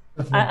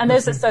 And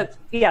there's this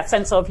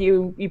sense of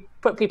you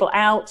put people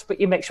out, but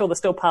you make sure they're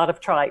still part of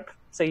tribe.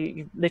 So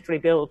you literally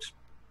build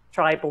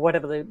tribe, or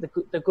whatever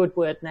the good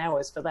word now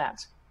is for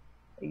that.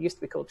 It used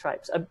to be called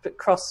tribes.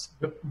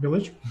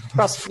 Village?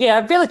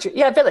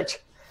 Village.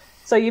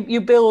 So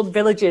you build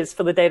villages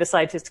for the data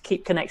scientists to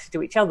keep connected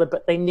to each other,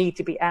 but they need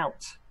to be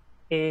out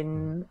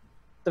in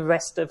the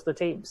rest of the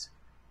teams.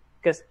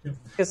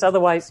 Because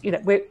otherwise,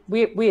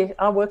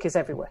 our work is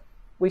everywhere.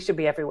 We should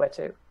be everywhere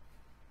too.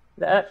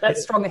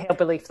 That's strongly held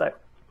belief, though.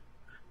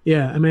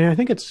 Yeah, I mean, I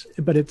think it's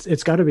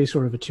got to be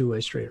sort of a two-way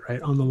street,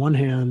 right? On the one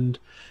hand,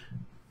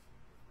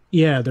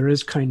 yeah, there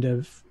is kind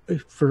of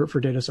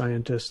for data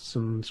scientists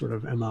and sort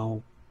of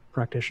ML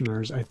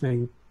practitioners, I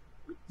think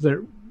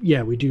that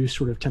we do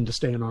sort of tend to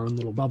stay in our own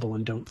little bubble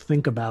and don't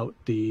think about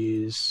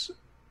these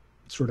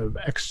sort of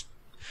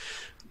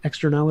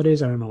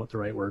externalities. I don't know what the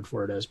right word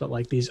for it is, but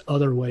like these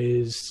other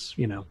ways,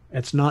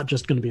 it's not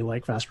just going to be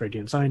like fast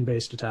radiant sign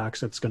based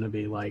attacks. It's going to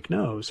be like,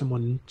 no,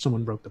 someone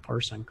broke the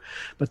parsing.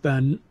 But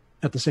then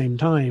at the same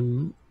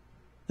time,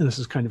 and this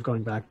is kind of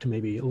going back to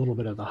maybe a little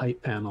bit of the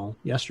hype panel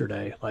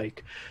yesterday,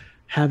 like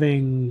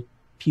having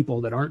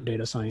people that aren't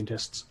data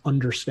scientists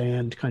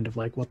understand kind of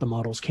like what the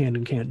models can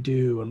and can't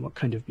do and what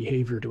kind of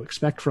behavior to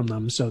expect from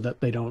them, so that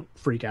they don't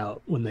freak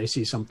out when they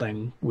see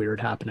something weird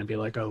happen and be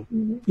like, oh,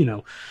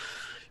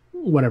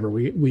 whatever,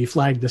 we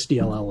flagged this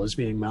DLL as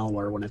being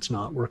malware when it's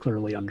not. We're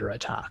clearly under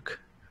attack,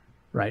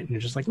 right? And you're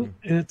just like,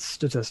 it's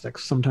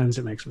statistics. Sometimes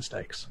it makes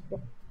mistakes.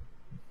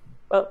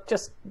 Well,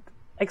 just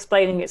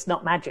explaining it's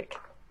not magic.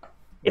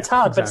 It's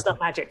hard, exactly. But it's not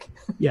magic.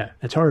 Yeah,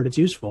 it's hard. It's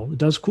useful. It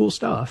does cool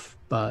stuff,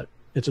 but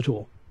it's a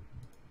tool.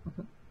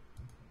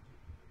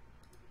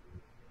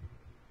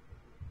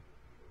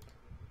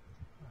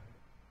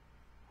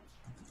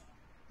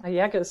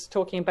 Jaga's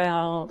talking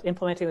about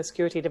implementing the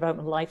security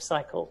development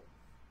lifecycle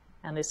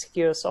and the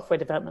secure software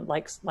development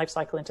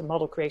lifecycle into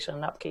model creation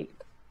and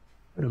upkeep.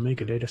 It'll make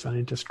a data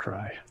scientist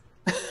cry.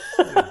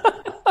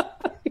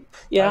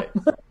 Yeah.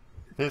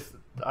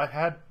 I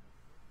had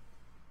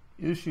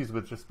issues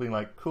with just being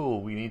like,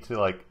 cool, we need to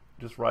like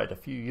just write a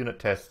few unit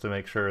tests to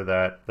make sure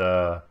that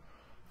the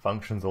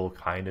functions will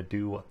kind of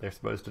do what they're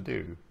supposed to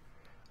do.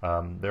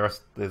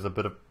 There's a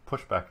bit of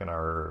pushback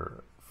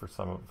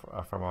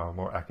from our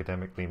more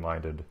academically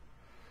minded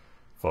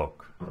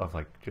folk of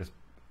like just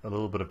a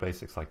little bit of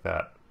basics like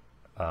that.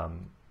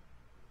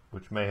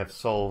 Which may have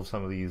solved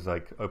some of these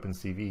like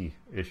OpenCV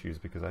issues,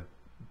 because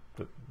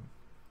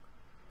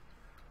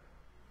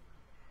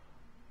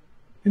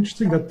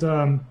interesting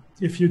that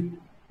if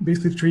you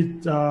basically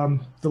treat the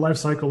life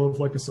cycle of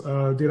like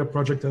a data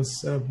project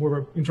as more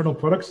of an internal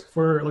product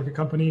for like a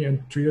company,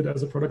 and treat it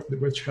as a product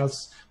which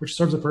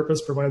serves a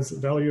purpose, provides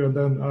value, and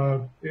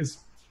then is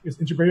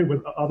integrated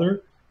with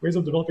other ways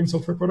of developing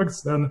software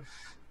products, then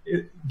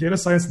data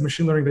science and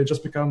machine learning, they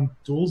just become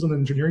tools in the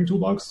engineering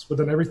toolbox, but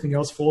then everything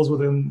else falls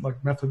within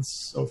like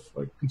methods of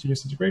like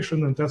continuous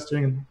integration and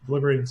testing and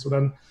delivery. So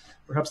then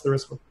perhaps there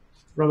is hope,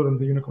 rather than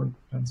the unicorn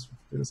pens with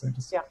data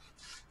scientists. Yeah.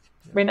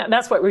 I mean,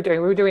 that's what we're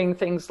doing. We're doing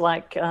things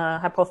like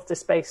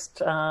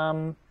hypothesis-based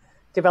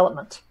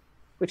development,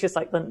 which is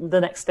like the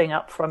next thing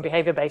up from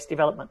behavior-based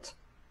development,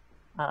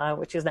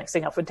 which is next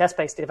thing up from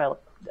test-based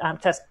development,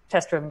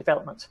 test-driven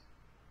development.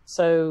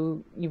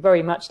 So you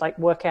very much like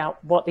work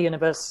out what the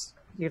universe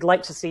you'd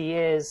like to see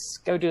is,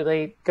 go do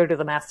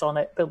the maths on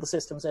it, build the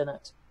systems in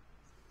it.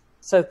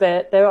 So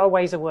there are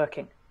ways of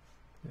working.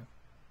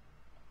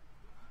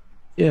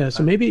 Yeah.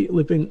 So maybe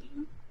looping.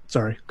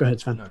 Sorry, go ahead,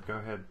 Sven. No, go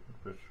ahead,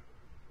 Rich.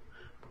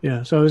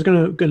 Yeah. So I was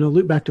gonna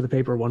loop back to the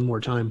paper one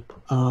more time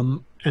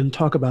and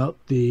talk about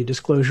the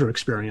disclosure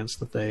experience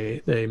that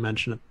they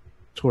mentioned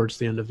towards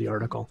the end of the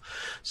article.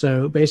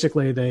 So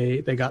basically,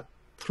 they got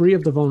 3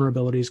 of the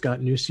vulnerabilities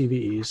got new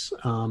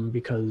CVEs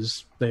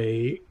because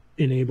they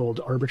enabled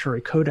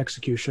arbitrary code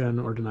execution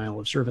or denial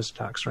of service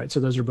attacks, right?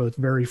 So those are both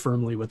very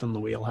firmly within the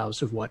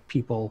wheelhouse of what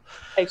people...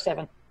 Page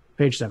 7.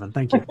 Page 7,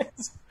 thank you.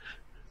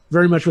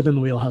 very much within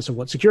the wheelhouse of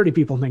what security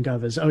people think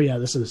of as, oh yeah,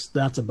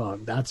 that's a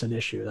bug, that's an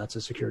issue, that's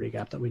a security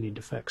gap that we need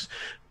to fix.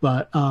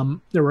 But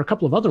there were a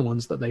couple of other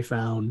ones that they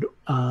found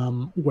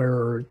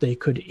where they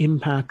could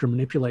impact or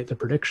manipulate the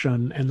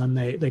prediction, and then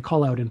they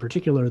call out in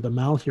particular the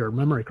Malheur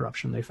memory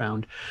corruption they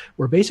found,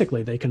 where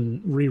basically they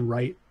can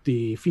rewrite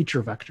the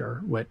feature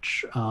vector,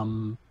 which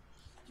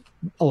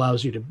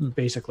allows you to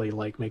basically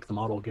like make the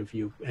model give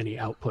you any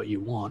output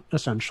you want,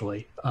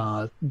 essentially.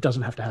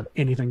 Doesn't have to have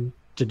anything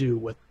to do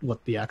with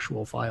what the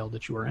actual file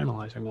that you were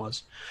analyzing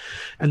was.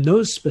 And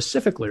those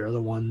specifically are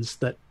the ones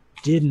that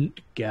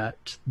didn't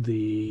get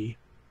a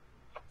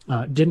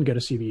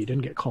CVE,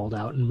 didn't get called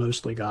out, and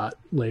mostly got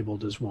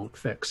labeled as won't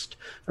fixed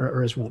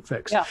or as won't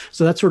fix. Yeah.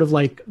 So that's sort of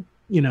like,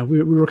 we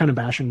were kind of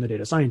bashing the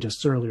data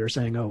scientists earlier,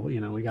 saying, oh,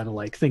 we got to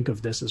like think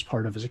of this as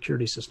part of a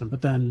security system.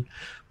 But then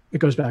it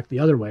goes back the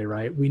other way,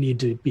 right? We need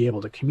to be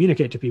able to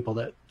communicate to people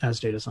that as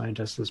data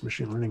scientists, as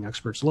machine learning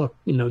experts, look,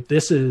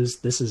 this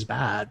is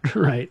bad,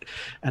 right?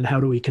 And how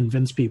do we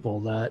convince people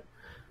that,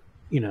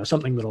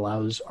 something that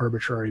allows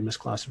arbitrary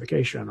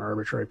misclassification or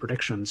arbitrary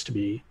predictions to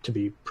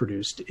be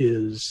produced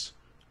is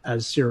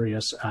as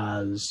serious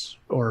as,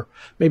 or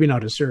maybe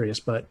not as serious,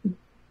 but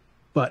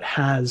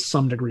has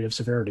some degree of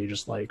severity,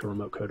 just like a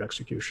remote code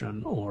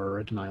execution or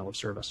a denial of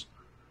service.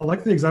 I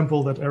like the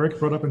example that Eric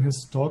brought up in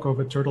his talk of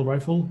a turtle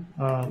rifle.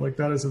 Like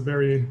that is a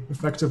very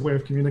effective way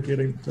of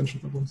communicating potential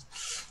problems.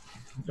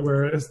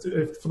 Whereas,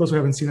 for those who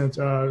haven't seen it,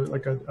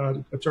 like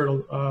a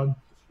turtle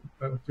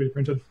 3D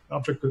printed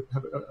object could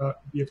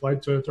be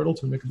applied to a turtle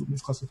to make it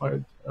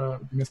misclassified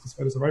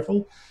as a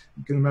rifle.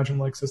 You can imagine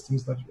like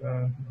systems that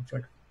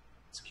track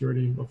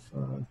security of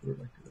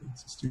like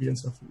SSD and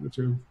stuff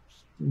to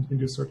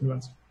induce certain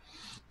events.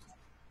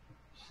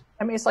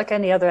 I mean, it's like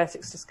any other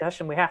ethics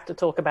discussion. We have to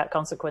talk about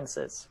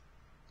consequences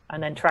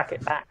and then track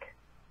it back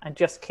and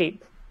just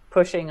keep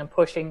pushing and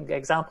pushing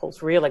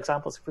examples, real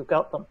examples if we've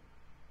got them.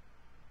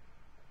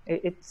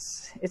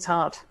 It's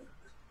hard.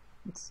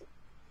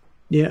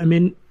 Yeah, I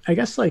mean, I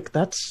guess like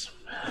that's,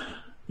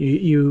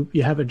 you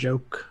have a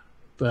joke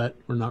that,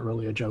 or not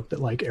really a joke, that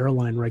like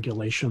airline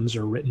regulations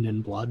are written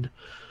in blood.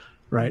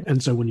 Right.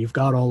 And so when you've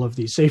got all of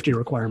these safety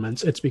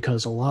requirements, it's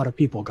because a lot of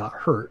people got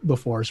hurt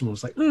before someone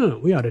was like, oh,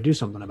 we ought to do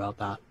something about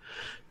that.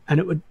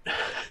 And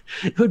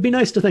it would be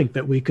nice to think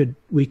that we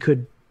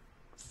could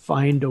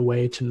find a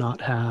way to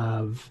not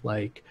have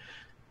like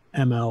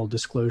ML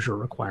disclosure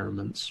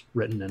requirements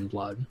written in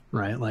blood.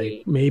 Right.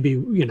 Like maybe,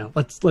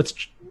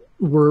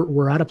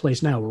 we're at a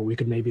place now where we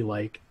could maybe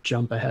like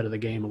jump ahead of the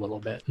game a little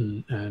bit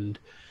and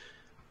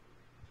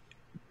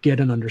get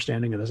an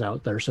understanding of this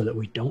out there so that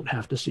we don't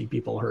have to see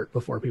people hurt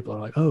before people are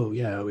like, oh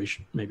yeah, we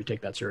should maybe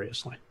take that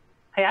seriously.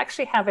 I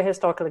actually have a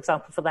historical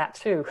example for that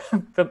too,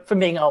 for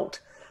being old.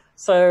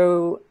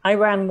 So I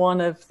ran one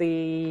of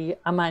the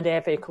unmanned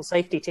air vehicle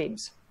safety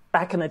teams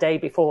back in the day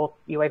before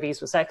UAVs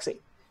were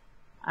sexy.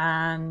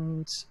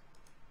 And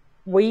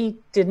we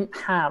didn't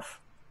have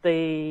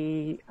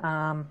the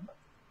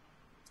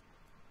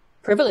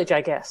privilege,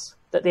 I guess,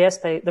 that the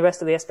rest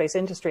of the airspace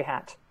industry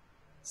had.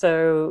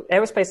 So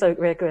aerospace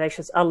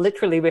regulations are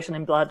literally written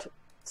in blood.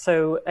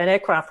 So an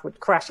aircraft would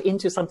crash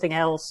into something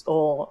else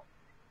or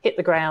hit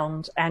the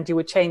ground and you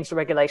would change the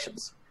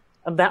regulations.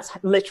 And that's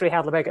literally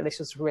how the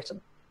regulations were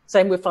written.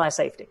 Same with fire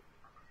safety.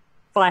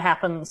 Fire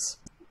happens,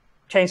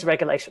 change the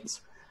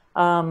regulations.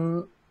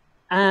 And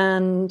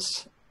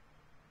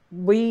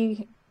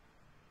we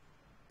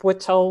were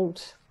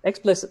told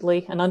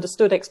explicitly and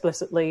understood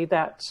explicitly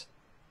that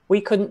we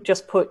couldn't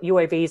just put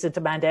UAVs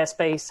into manned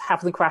airspace,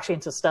 have them crash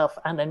into stuff,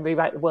 and then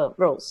rewrite the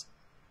rules.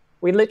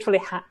 We literally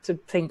had to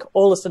think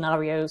all the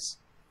scenarios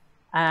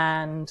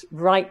and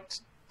write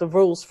the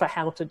rules for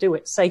how to do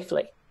it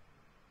safely.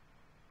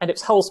 And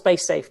it's whole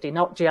space safety,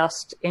 not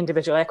just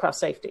individual aircraft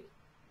safety,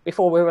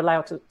 before we were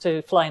allowed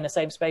to fly in the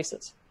same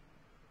spaces.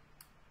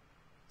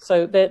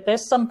 So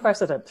there's some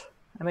precedent.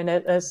 I mean,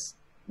 there's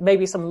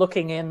maybe some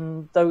looking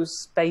in those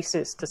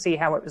spaces to see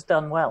how it was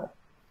done well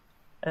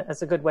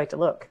as a good way to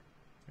look.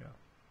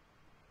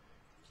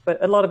 But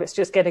a lot of it's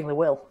just getting the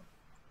will.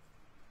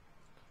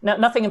 No,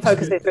 nothing in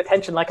focus is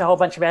retention, like a whole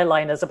bunch of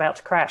airliners about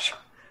to crash.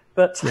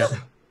 But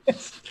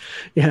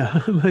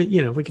yeah,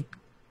 we could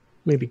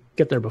maybe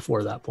get there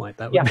before that point.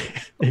 That would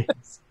be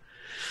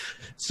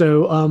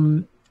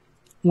So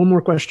one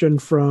more question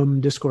from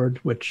Discord,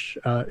 which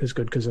is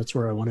good because that's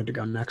where I wanted to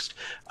go next.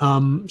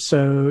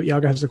 So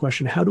Yaga has the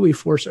question, how do we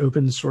force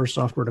open source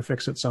software to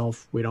fix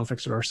itself? We don't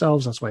fix it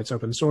ourselves. That's why it's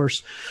open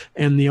source.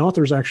 And the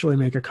authors actually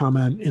make a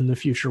comment in the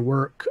future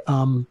work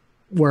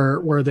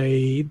where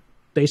they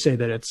say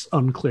that it's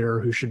unclear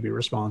who should be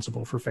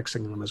responsible for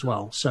fixing them as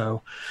well.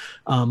 So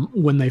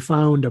when they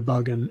found a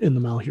bug in the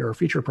Malheur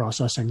feature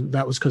processing,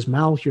 that was because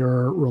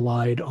Malheur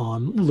relied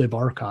on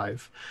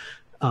libarchive.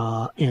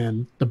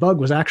 And the bug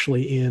was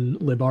actually in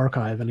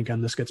libarchive. And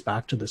again, this gets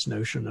back to this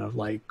notion of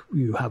like,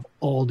 you have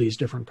all these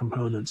different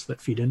components that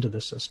feed into the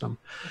system.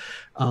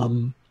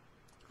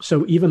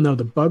 So even though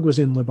the bug was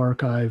in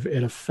libarchive,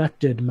 it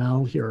affected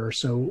Malheur.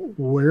 So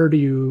where do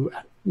you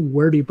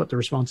where do you put the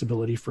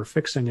responsibility for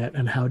fixing it,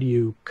 and how do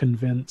you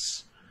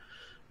convince,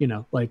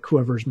 like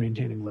whoever's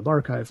maintaining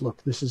libarchive,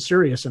 look, this is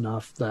serious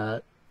enough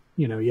that,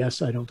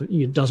 yes, I don't think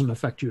it doesn't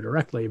affect you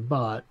directly,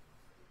 but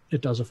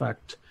it does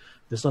affect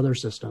this other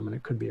system, and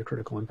it could be a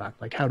critical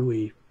impact. Like, how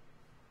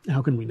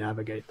can we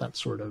navigate that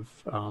sort of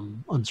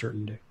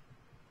uncertainty?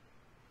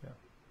 Yeah.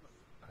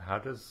 How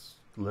does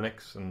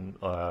Linux and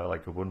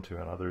like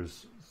Ubuntu and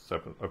others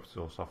open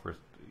source software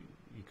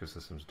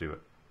ecosystems do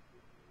it?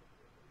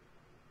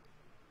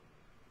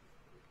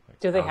 Like,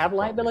 do they have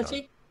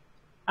liability?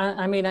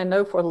 I mean, I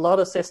know for a lot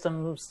of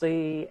systems,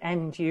 the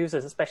end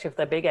users, especially if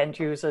they're big end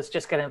users,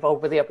 just get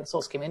involved with the open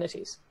source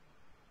communities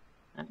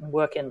and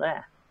work in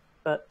there.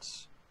 But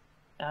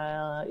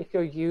if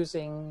you're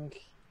using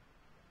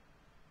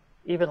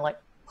even like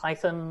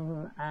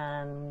Python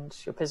and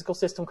your physical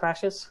system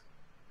crashes,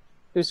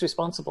 who's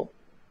responsible?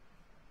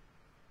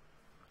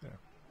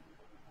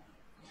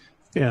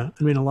 Yeah,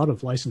 I mean, a lot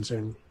of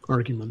licensing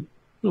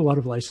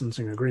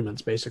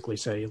agreements basically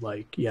say,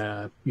 like,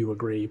 yeah, you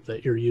agree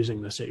that you're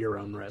using this at your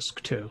own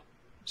risk too.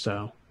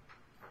 So,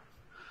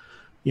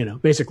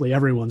 basically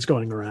everyone's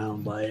going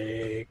around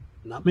like,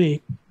 not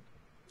me,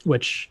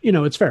 which,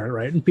 it's fair,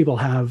 right? And people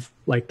have,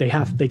 like,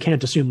 they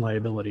can't assume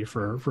liability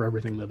for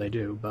everything that they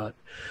do, but,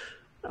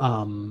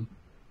 and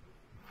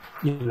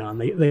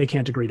they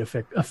can't agree to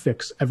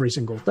fix every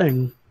single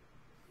thing.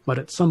 But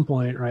at some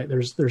point, right,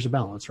 there's a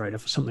balance, right?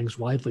 If something's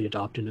widely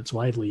adopted, it's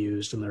widely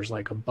used, and there's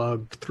like a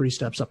bug 3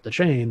 steps up the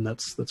chain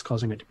that's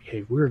causing it to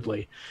behave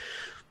weirdly,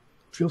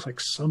 it feels like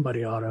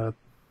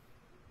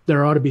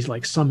there ought to be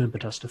like some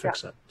impetus to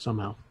fix it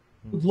somehow.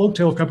 With long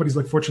tail of companies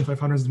like Fortune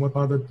 500s and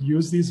whatnot that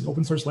use these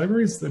open source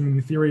libraries, I mean,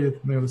 in theory,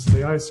 this is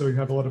AI, so you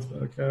have a lot of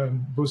like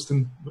boost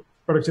in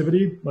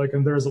productivity,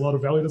 and there's a lot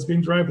of value that's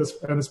being derived,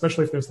 and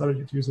especially if they're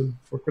starting to use it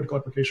for critical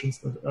applications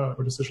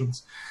or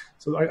decisions.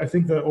 So I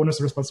think the onus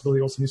of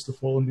responsibility also needs to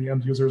fall on the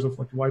end users of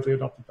like widely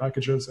adopted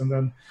packages, and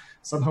then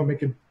somehow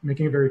making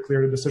it very clear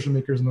to decision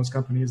makers in those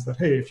companies that,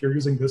 hey, if you're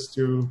using this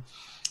to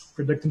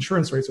predict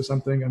insurance rates or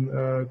something and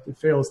it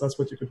fails, that's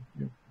what you could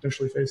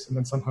potentially face, and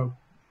then somehow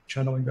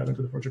channeling that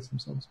into the projects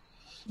themselves.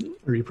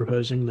 Are you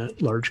proposing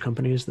that large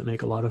companies that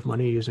make a lot of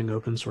money using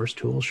open source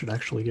tools should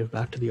actually give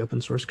back to the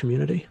open source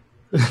community?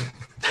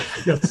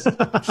 Yes.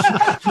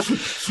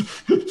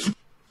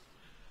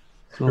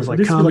 Smells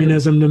like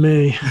communism to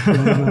me.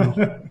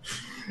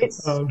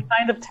 It's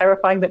kind of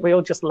terrifying that we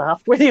all just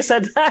laughed when you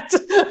said that.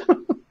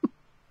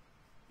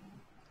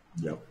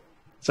 Yep.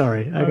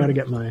 Sorry, I gotta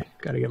get my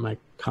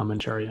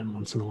commentary in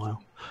once in a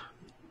while.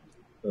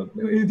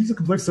 These are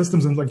complex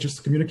systems, and like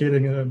just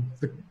communicating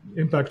the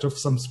impact of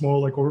some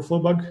small like overflow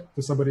bug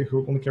to somebody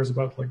who only cares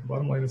about like the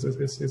bottom line is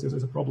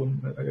a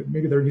problem.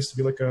 Maybe there needs to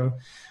be like a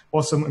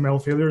awesome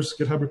ML failures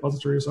GitHub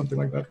repository or something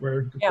like that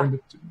where you can point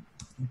it to.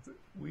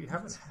 We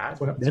haven't had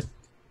that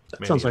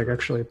sounds like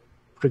actually a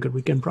pretty good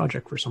weekend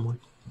project for someone.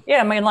 Yeah,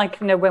 I mean, like,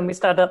 when we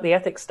started up the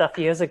ethics stuff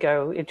years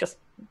ago, it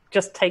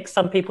just takes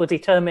some people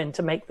determined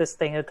to make this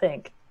thing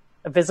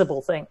a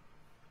visible thing.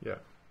 Yeah.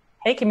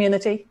 Hey,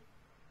 community,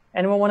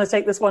 anyone want to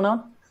take this one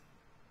on?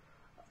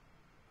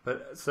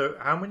 But so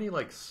how many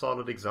like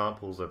solid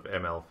examples of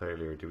ML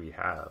failure do we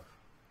have?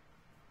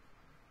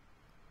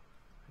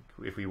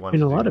 If we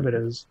want a lot of it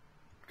is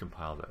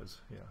compile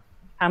those, yeah.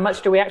 How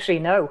much do we actually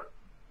know?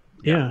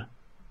 Yeah.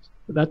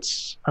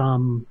 That's I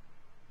want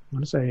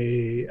to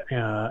say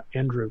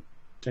Andrew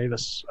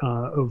Davis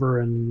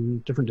over in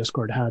different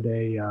Discord had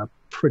a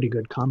pretty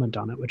good comment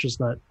on it, which is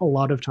that a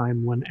lot of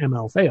time when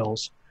ML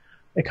fails,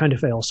 it kind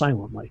of fails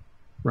silently,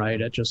 right?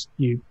 It just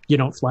you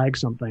don't flag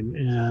something,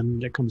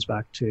 and it comes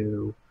back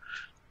to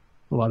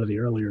a lot of the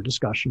earlier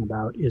discussion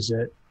about is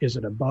it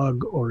a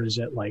bug or is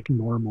it like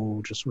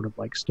normal, just sort of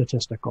like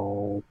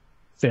statistical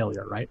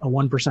failure, right? A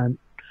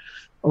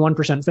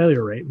 1%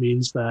 failure rate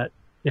means that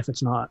if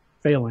it's not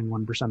failing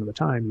 1% of the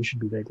time, you should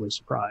be vaguely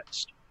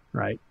surprised,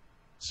 right?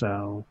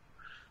 So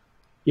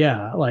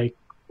yeah, like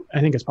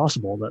I think it's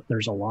possible that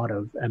there's a lot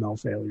of ML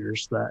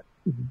failures that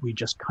we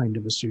just kind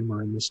of assume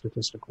are in the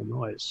statistical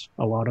noise.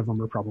 A lot of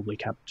them are probably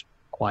kept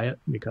quiet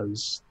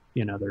because,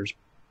 there's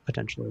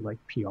potentially like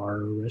PR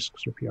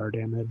risks or PR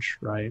damage,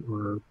 right?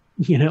 Or,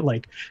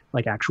 like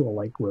actual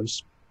like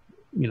gross,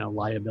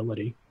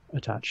 liability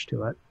attached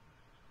to it.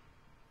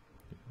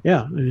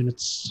 Yeah, I mean,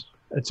 it's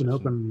an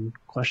open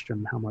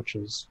question how much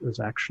is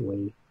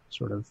actually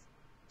sort of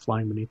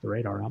flying beneath the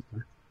radar out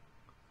there.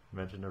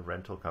 Imagine a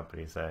rental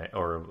company saying,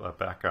 or a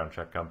background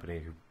check company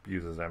who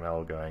uses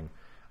ML going,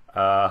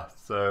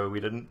 so we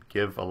didn't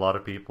give a lot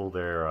of people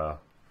their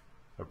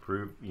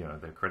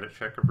their credit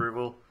check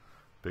approval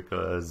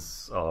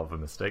because of a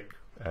mistake,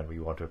 and we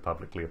want to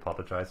publicly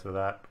apologize for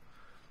that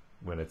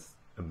when it's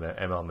an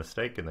ML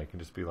mistake, and they can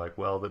just be like,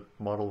 well, the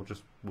model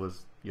just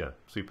was,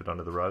 sweep it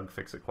under the rug,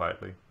 fix it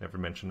quietly, never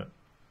mention it.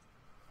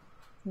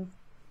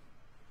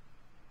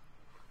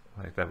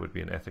 Like that would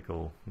be an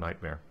ethical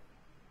nightmare.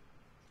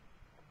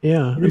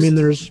 Yeah, I mean,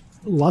 there's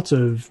lots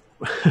of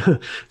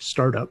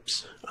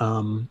startups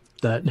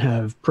that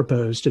have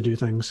proposed to do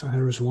things.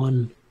 There was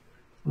one,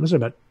 what was it,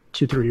 about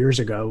 2-3 years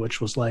ago,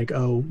 which was like,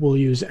 oh, we'll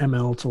use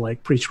ML to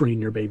like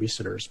pre-screen your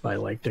babysitters by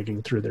like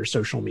digging through their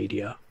social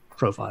media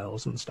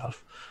profiles and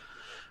stuff,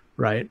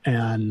 right?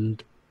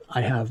 And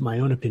I have my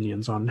own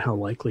opinions on how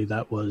likely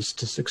that was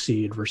to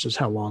succeed versus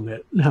how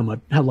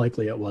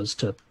likely it was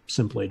to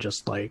simply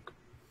just like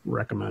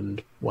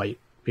recommend white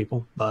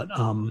people. But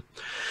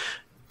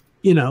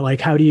you know,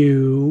 like how do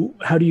you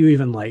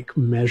even like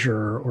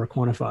measure or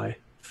quantify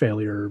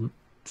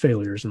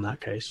failures in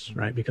that case,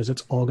 right? Because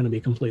it's all going to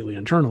be completely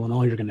internal, and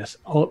all you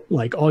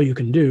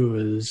can do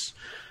is,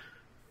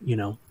 you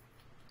know,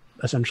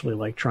 essentially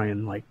like try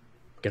and like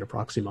get a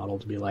proxy model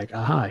to be like,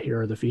 aha, here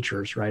are the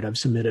features, right? I've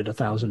submitted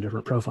 1,000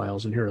 different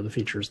profiles, and here are the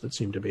features that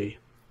seem to be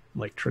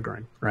like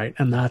triggering, right?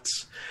 And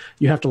that's,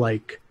 you have to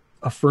like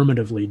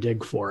affirmatively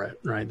dig for it,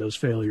 right? Those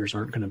failures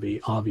aren't going to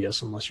be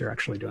obvious unless you're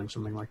actually doing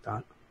something like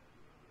that.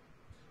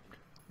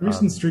 A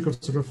recent streak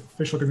of sort of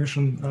facial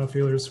recognition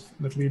failures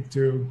that lead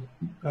to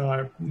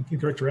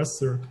incorrect arrests.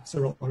 There are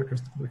several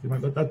articles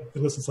that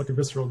elicits like a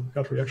visceral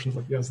gut reaction,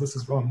 like, yes, this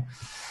is wrong.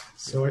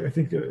 So I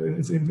think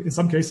in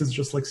some cases,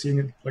 just like seeing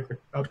it, like the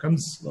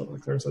outcomes,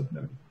 like Claire said,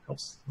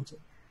 helps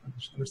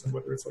understand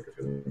whether it's like a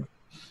failure.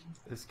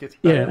 This gets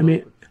back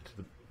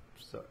to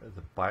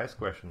the bias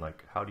question.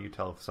 Like, how do you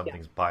tell if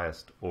something's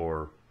biased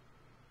or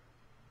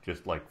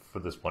just like for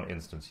this one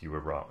instance you were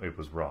wrong? It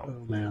was wrong.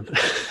 Oh man.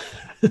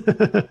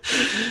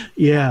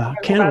 Yeah,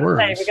 can of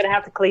worms. We're going to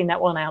have to clean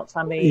that one out.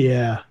 I mean,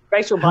 yeah,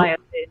 racial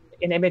bias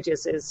in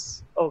images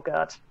is, oh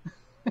god.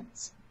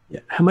 Yeah.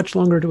 How much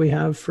longer do we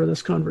have for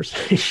this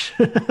conversation?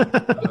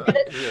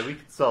 Yeah, we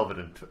can solve it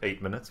in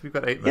 8 minutes. We've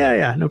got 8 minutes.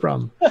 Yeah, no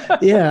problem.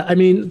 Yeah, I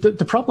mean,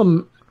 the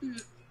problem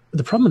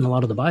in a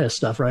lot of the bias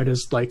stuff, right,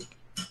 is like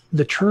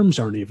the terms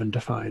aren't even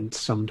defined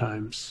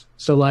sometimes.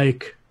 So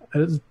like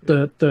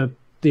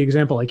the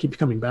example I keep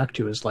coming back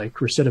to is like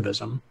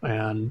recidivism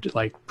and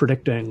like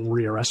predicting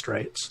rearrest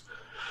rates,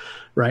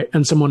 right?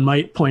 And someone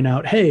might point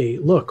out, hey,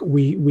 look,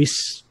 we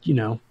you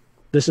know,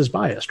 this is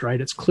biased, right?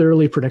 It's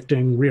clearly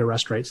predicting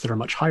rearrest rates that are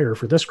much higher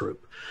for this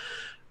group,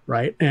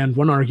 right? And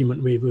one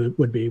argument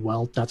would be,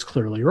 well, that's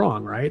clearly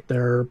wrong, right?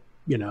 You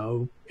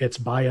know, it's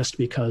biased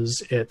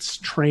because it's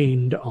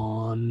trained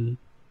on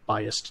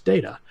biased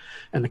data.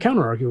 And the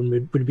counter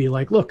argument would be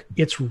like, look,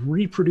 it's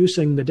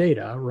reproducing the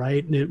data,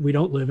 right? We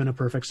don't live in a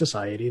perfect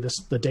society.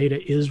 The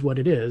data is what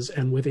it is.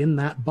 And within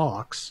that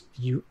box,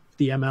 the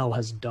ML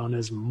has done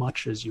as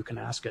much as you can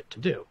ask it to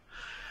do.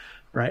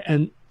 Right.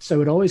 And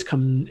so it always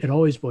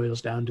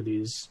boils down to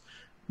these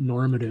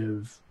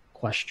normative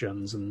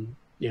questions.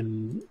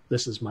 And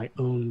this is my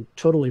own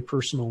totally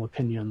personal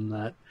opinion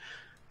that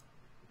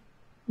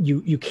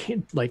you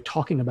can't, like,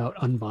 talking about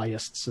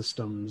unbiased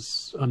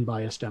systems,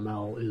 unbiased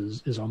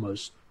ML is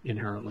almost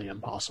inherently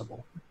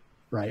impossible.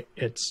 Right.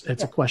 It's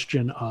a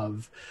question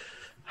of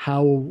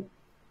how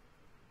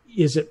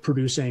is it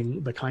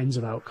producing the kinds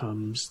of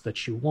outcomes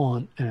that you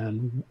want,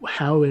 and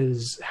how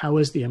is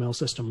the ML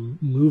system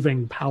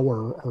moving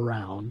power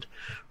around,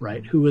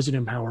 right? Who is it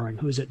empowering?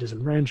 Who is it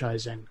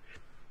disenfranchising?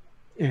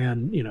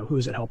 And, you know, who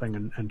is it helping,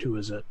 and who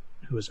is it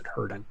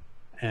hurting?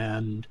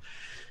 And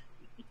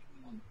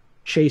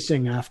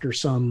chasing after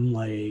some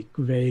like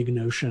vague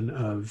notion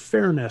of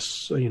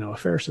fairness, you know, a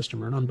fair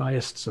system or an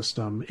unbiased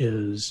system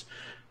is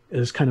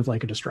kind of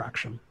like a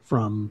distraction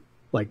from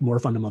like more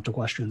fundamental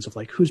questions of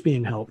like who's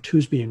being helped,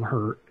 who's being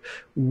hurt,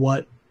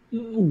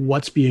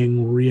 what's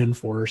being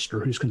reinforced, or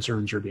whose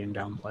concerns are being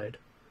downplayed.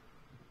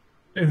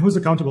 And who's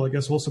accountable, I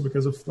guess, also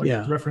because of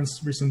like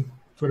reference recent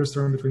Twitter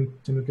storm between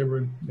Tim McGiver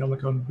and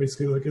Yannick on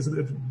basically like, is it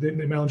the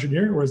ML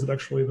engineer, or is it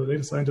actually the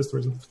data scientist, or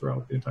is it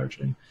throughout the entire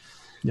chain?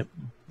 Yep.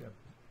 Yeah.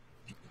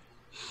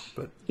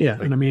 But yeah,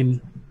 like, and I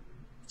mean,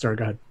 sorry,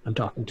 go ahead. I'm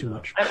talking too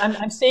much.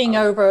 I'm seeing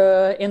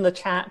over in the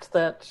chat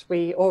that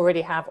we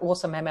already have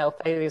awesome ML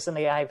failures in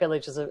the AI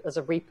village as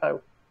a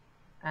repo,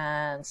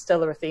 and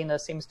Stellar Athena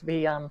seems to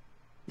be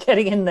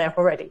getting in there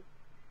already.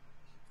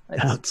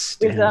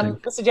 Outstanding.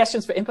 With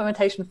suggestions for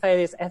implementation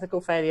failures, ethical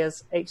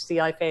failures,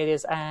 HCI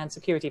failures, and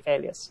security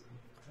failures.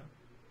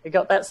 You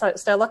got that,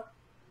 Stella?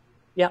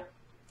 Yeah.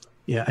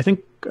 Yeah, I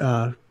think,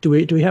 do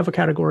we have a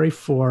category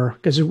for,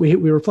 because we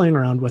were playing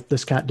around with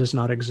this cat does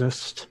not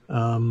exist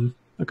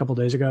a couple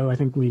days ago. I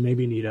think we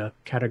maybe need a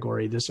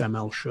category, this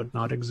ML should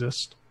not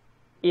exist.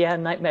 Yeah,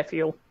 nightmare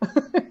fuel.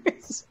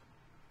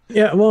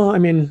 Yeah, well, I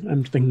mean,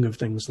 I'm thinking of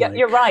things like... Yeah,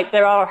 you're right.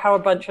 There are a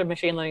bunch of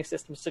machine learning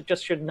systems that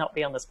just should not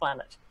be on this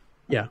planet.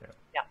 Yeah.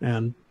 Yeah.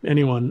 And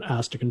anyone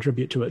asked to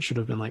contribute to it should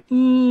have been like,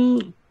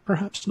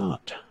 perhaps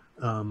not.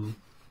 But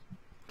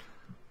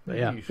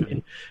yeah, I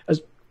mean,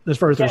 as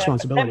far as the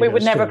responsibility, we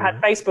would never have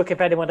had Facebook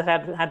if anyone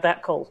had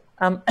that call.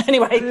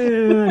 Anyway,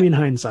 I mean,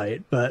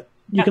 hindsight, but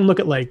you can look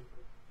at like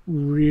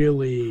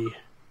really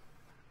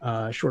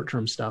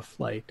short-term stuff,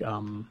 like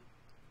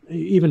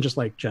even just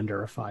like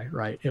Genderify,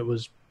 right?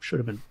 It should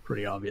have been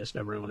pretty obvious to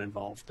everyone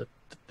involved that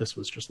this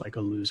was just like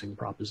a losing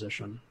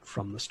proposition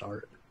from the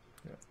start.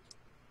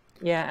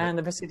 Yeah, and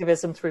the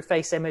recidivism through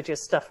face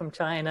images stuff from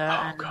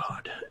China. Oh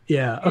God,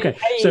 yeah. Okay,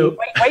 hey, so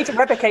way to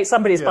replicate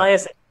somebody's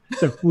bias.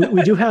 So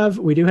we do have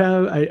we do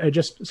have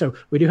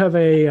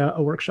a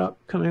workshop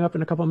coming up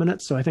in a couple of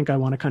minutes. So I think I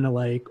want to kind of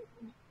like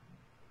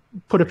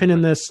put a pin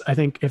in this. I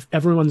think if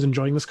everyone's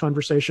enjoying this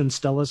conversation,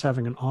 Stella's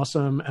having an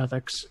awesome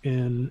ethics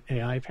in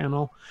AI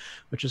panel,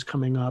 which is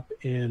coming up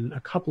in a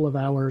couple of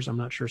hours. I'm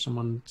not sure.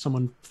 Someone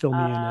fill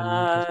me in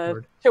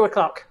Discord. 2:00.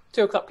 2:00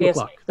 2 PST.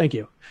 o'clock. Thank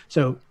you.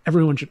 So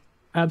everyone should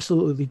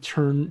absolutely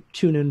tune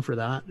in for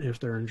that if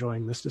they're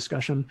enjoying this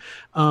discussion.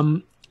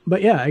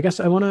 But yeah, I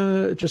guess I want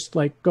to just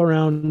like go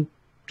around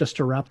just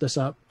to wrap this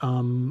up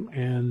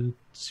and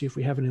see if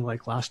we have any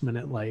like last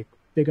minute like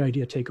big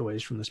idea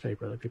takeaways from this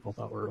paper that people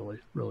thought were really,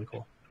 really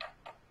cool.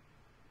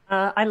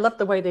 I love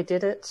the way they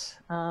did it.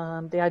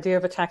 The idea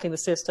of attacking the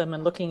system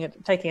and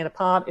taking it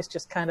apart is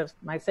just kind of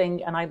my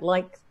thing. And I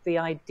like the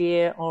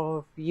idea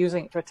of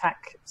using it to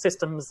attack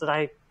systems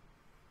that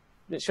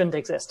shouldn't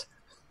exist.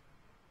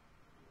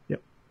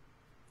 Yep.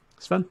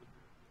 It's fun.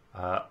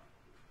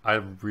 I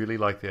really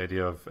like the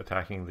idea of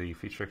attacking the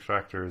feature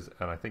extractors,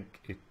 and I think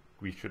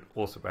we should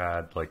also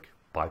add like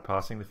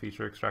bypassing the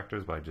feature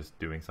extractors by just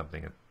doing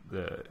something that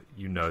the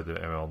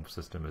ML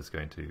system is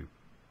going to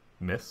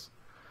miss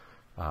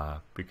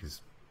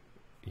because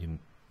you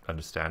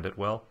understand it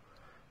well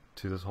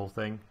to this whole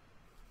thing.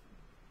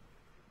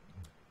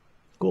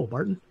 Cool,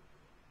 Barton.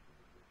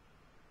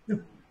 Yeah,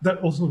 that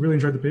also really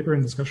enjoyed the paper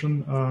and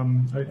discussion.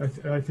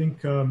 I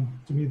think to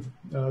me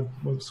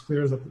what's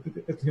clear is that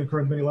it can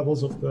occur at many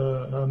levels of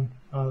the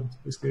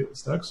basically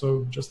stack.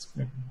 So just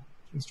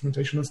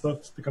instrumentation and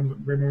stuff become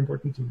very, very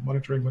important to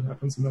monitoring what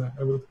happens. And then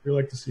I would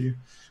really like to see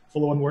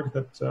follow-on work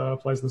that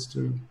applies this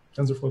to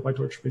TensorFlow,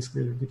 PyTorch,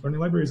 basically deep learning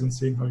libraries, and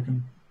seeing how you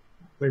can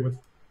play with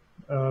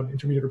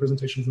intermediate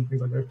representations and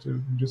things like that to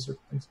induce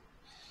certain things.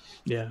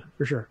 Yeah,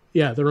 for sure.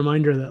 Yeah, the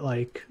reminder that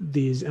like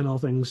these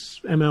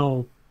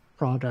ML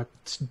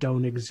products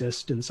don't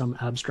exist in some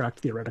abstract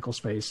theoretical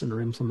space and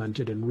are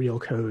implemented in real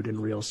code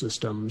and real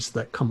systems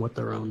that come with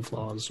their own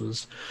flaws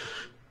was,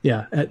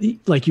 yeah,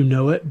 like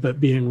it, but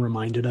being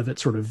reminded of it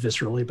sort of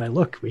viscerally by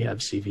look, we have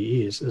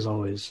CVEs is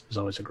always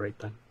a great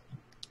thing.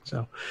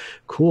 So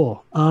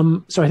cool.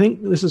 So I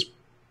think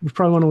we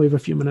probably want to leave a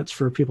few minutes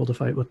for people to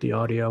fight with the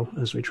audio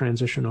as we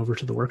transition over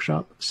to the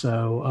workshop.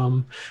 So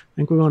I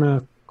think we want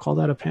to call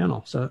that a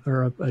panel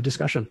or a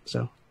discussion.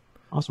 So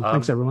awesome.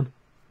 Thanks, everyone.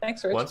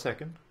 Thanks, Rich. 1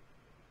 second.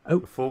 Oh.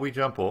 Before we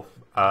jump off,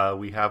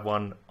 we have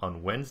one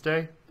on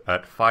Wednesday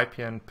at 5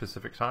 p.m.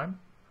 Pacific time.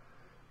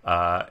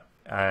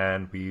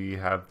 And we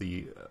have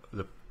the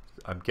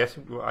I'm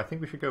guessing, I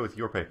think we should go with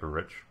your paper,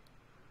 Rich.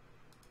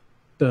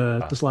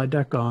 The slide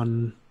deck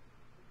on...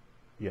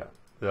 Yeah.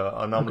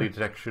 The anomaly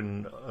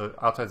detection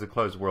outside the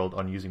closed world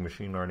on using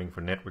machine learning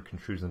for network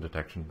intrusion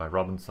detection by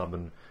Robin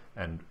Subban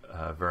and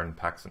Vern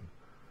Paxson.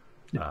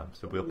 Yeah.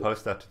 So we'll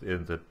post that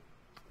in the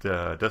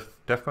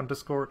DEF CON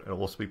Discord. It'll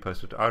also be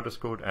posted to our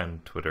Discord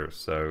and Twitter.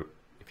 So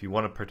if you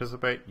want to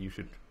participate, you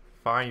should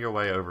find your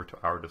way over to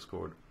our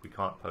Discord. We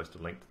can't post a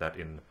link to that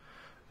in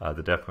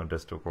the DEF CON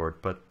Discord,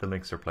 but the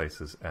links are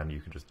places, and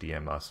you can just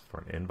DM us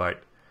for an invite.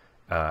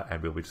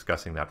 And we'll be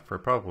discussing that for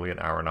probably an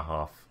hour and a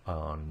half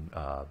on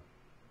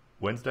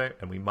Wednesday,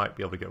 and we might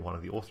be able to get one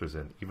of the authors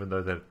in, even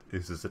though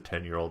this is a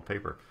 10-year-old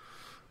paper.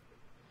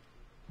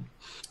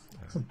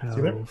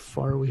 How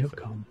far we have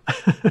come.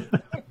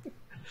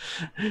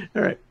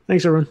 All right.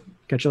 Thanks, everyone.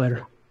 Catch you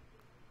later.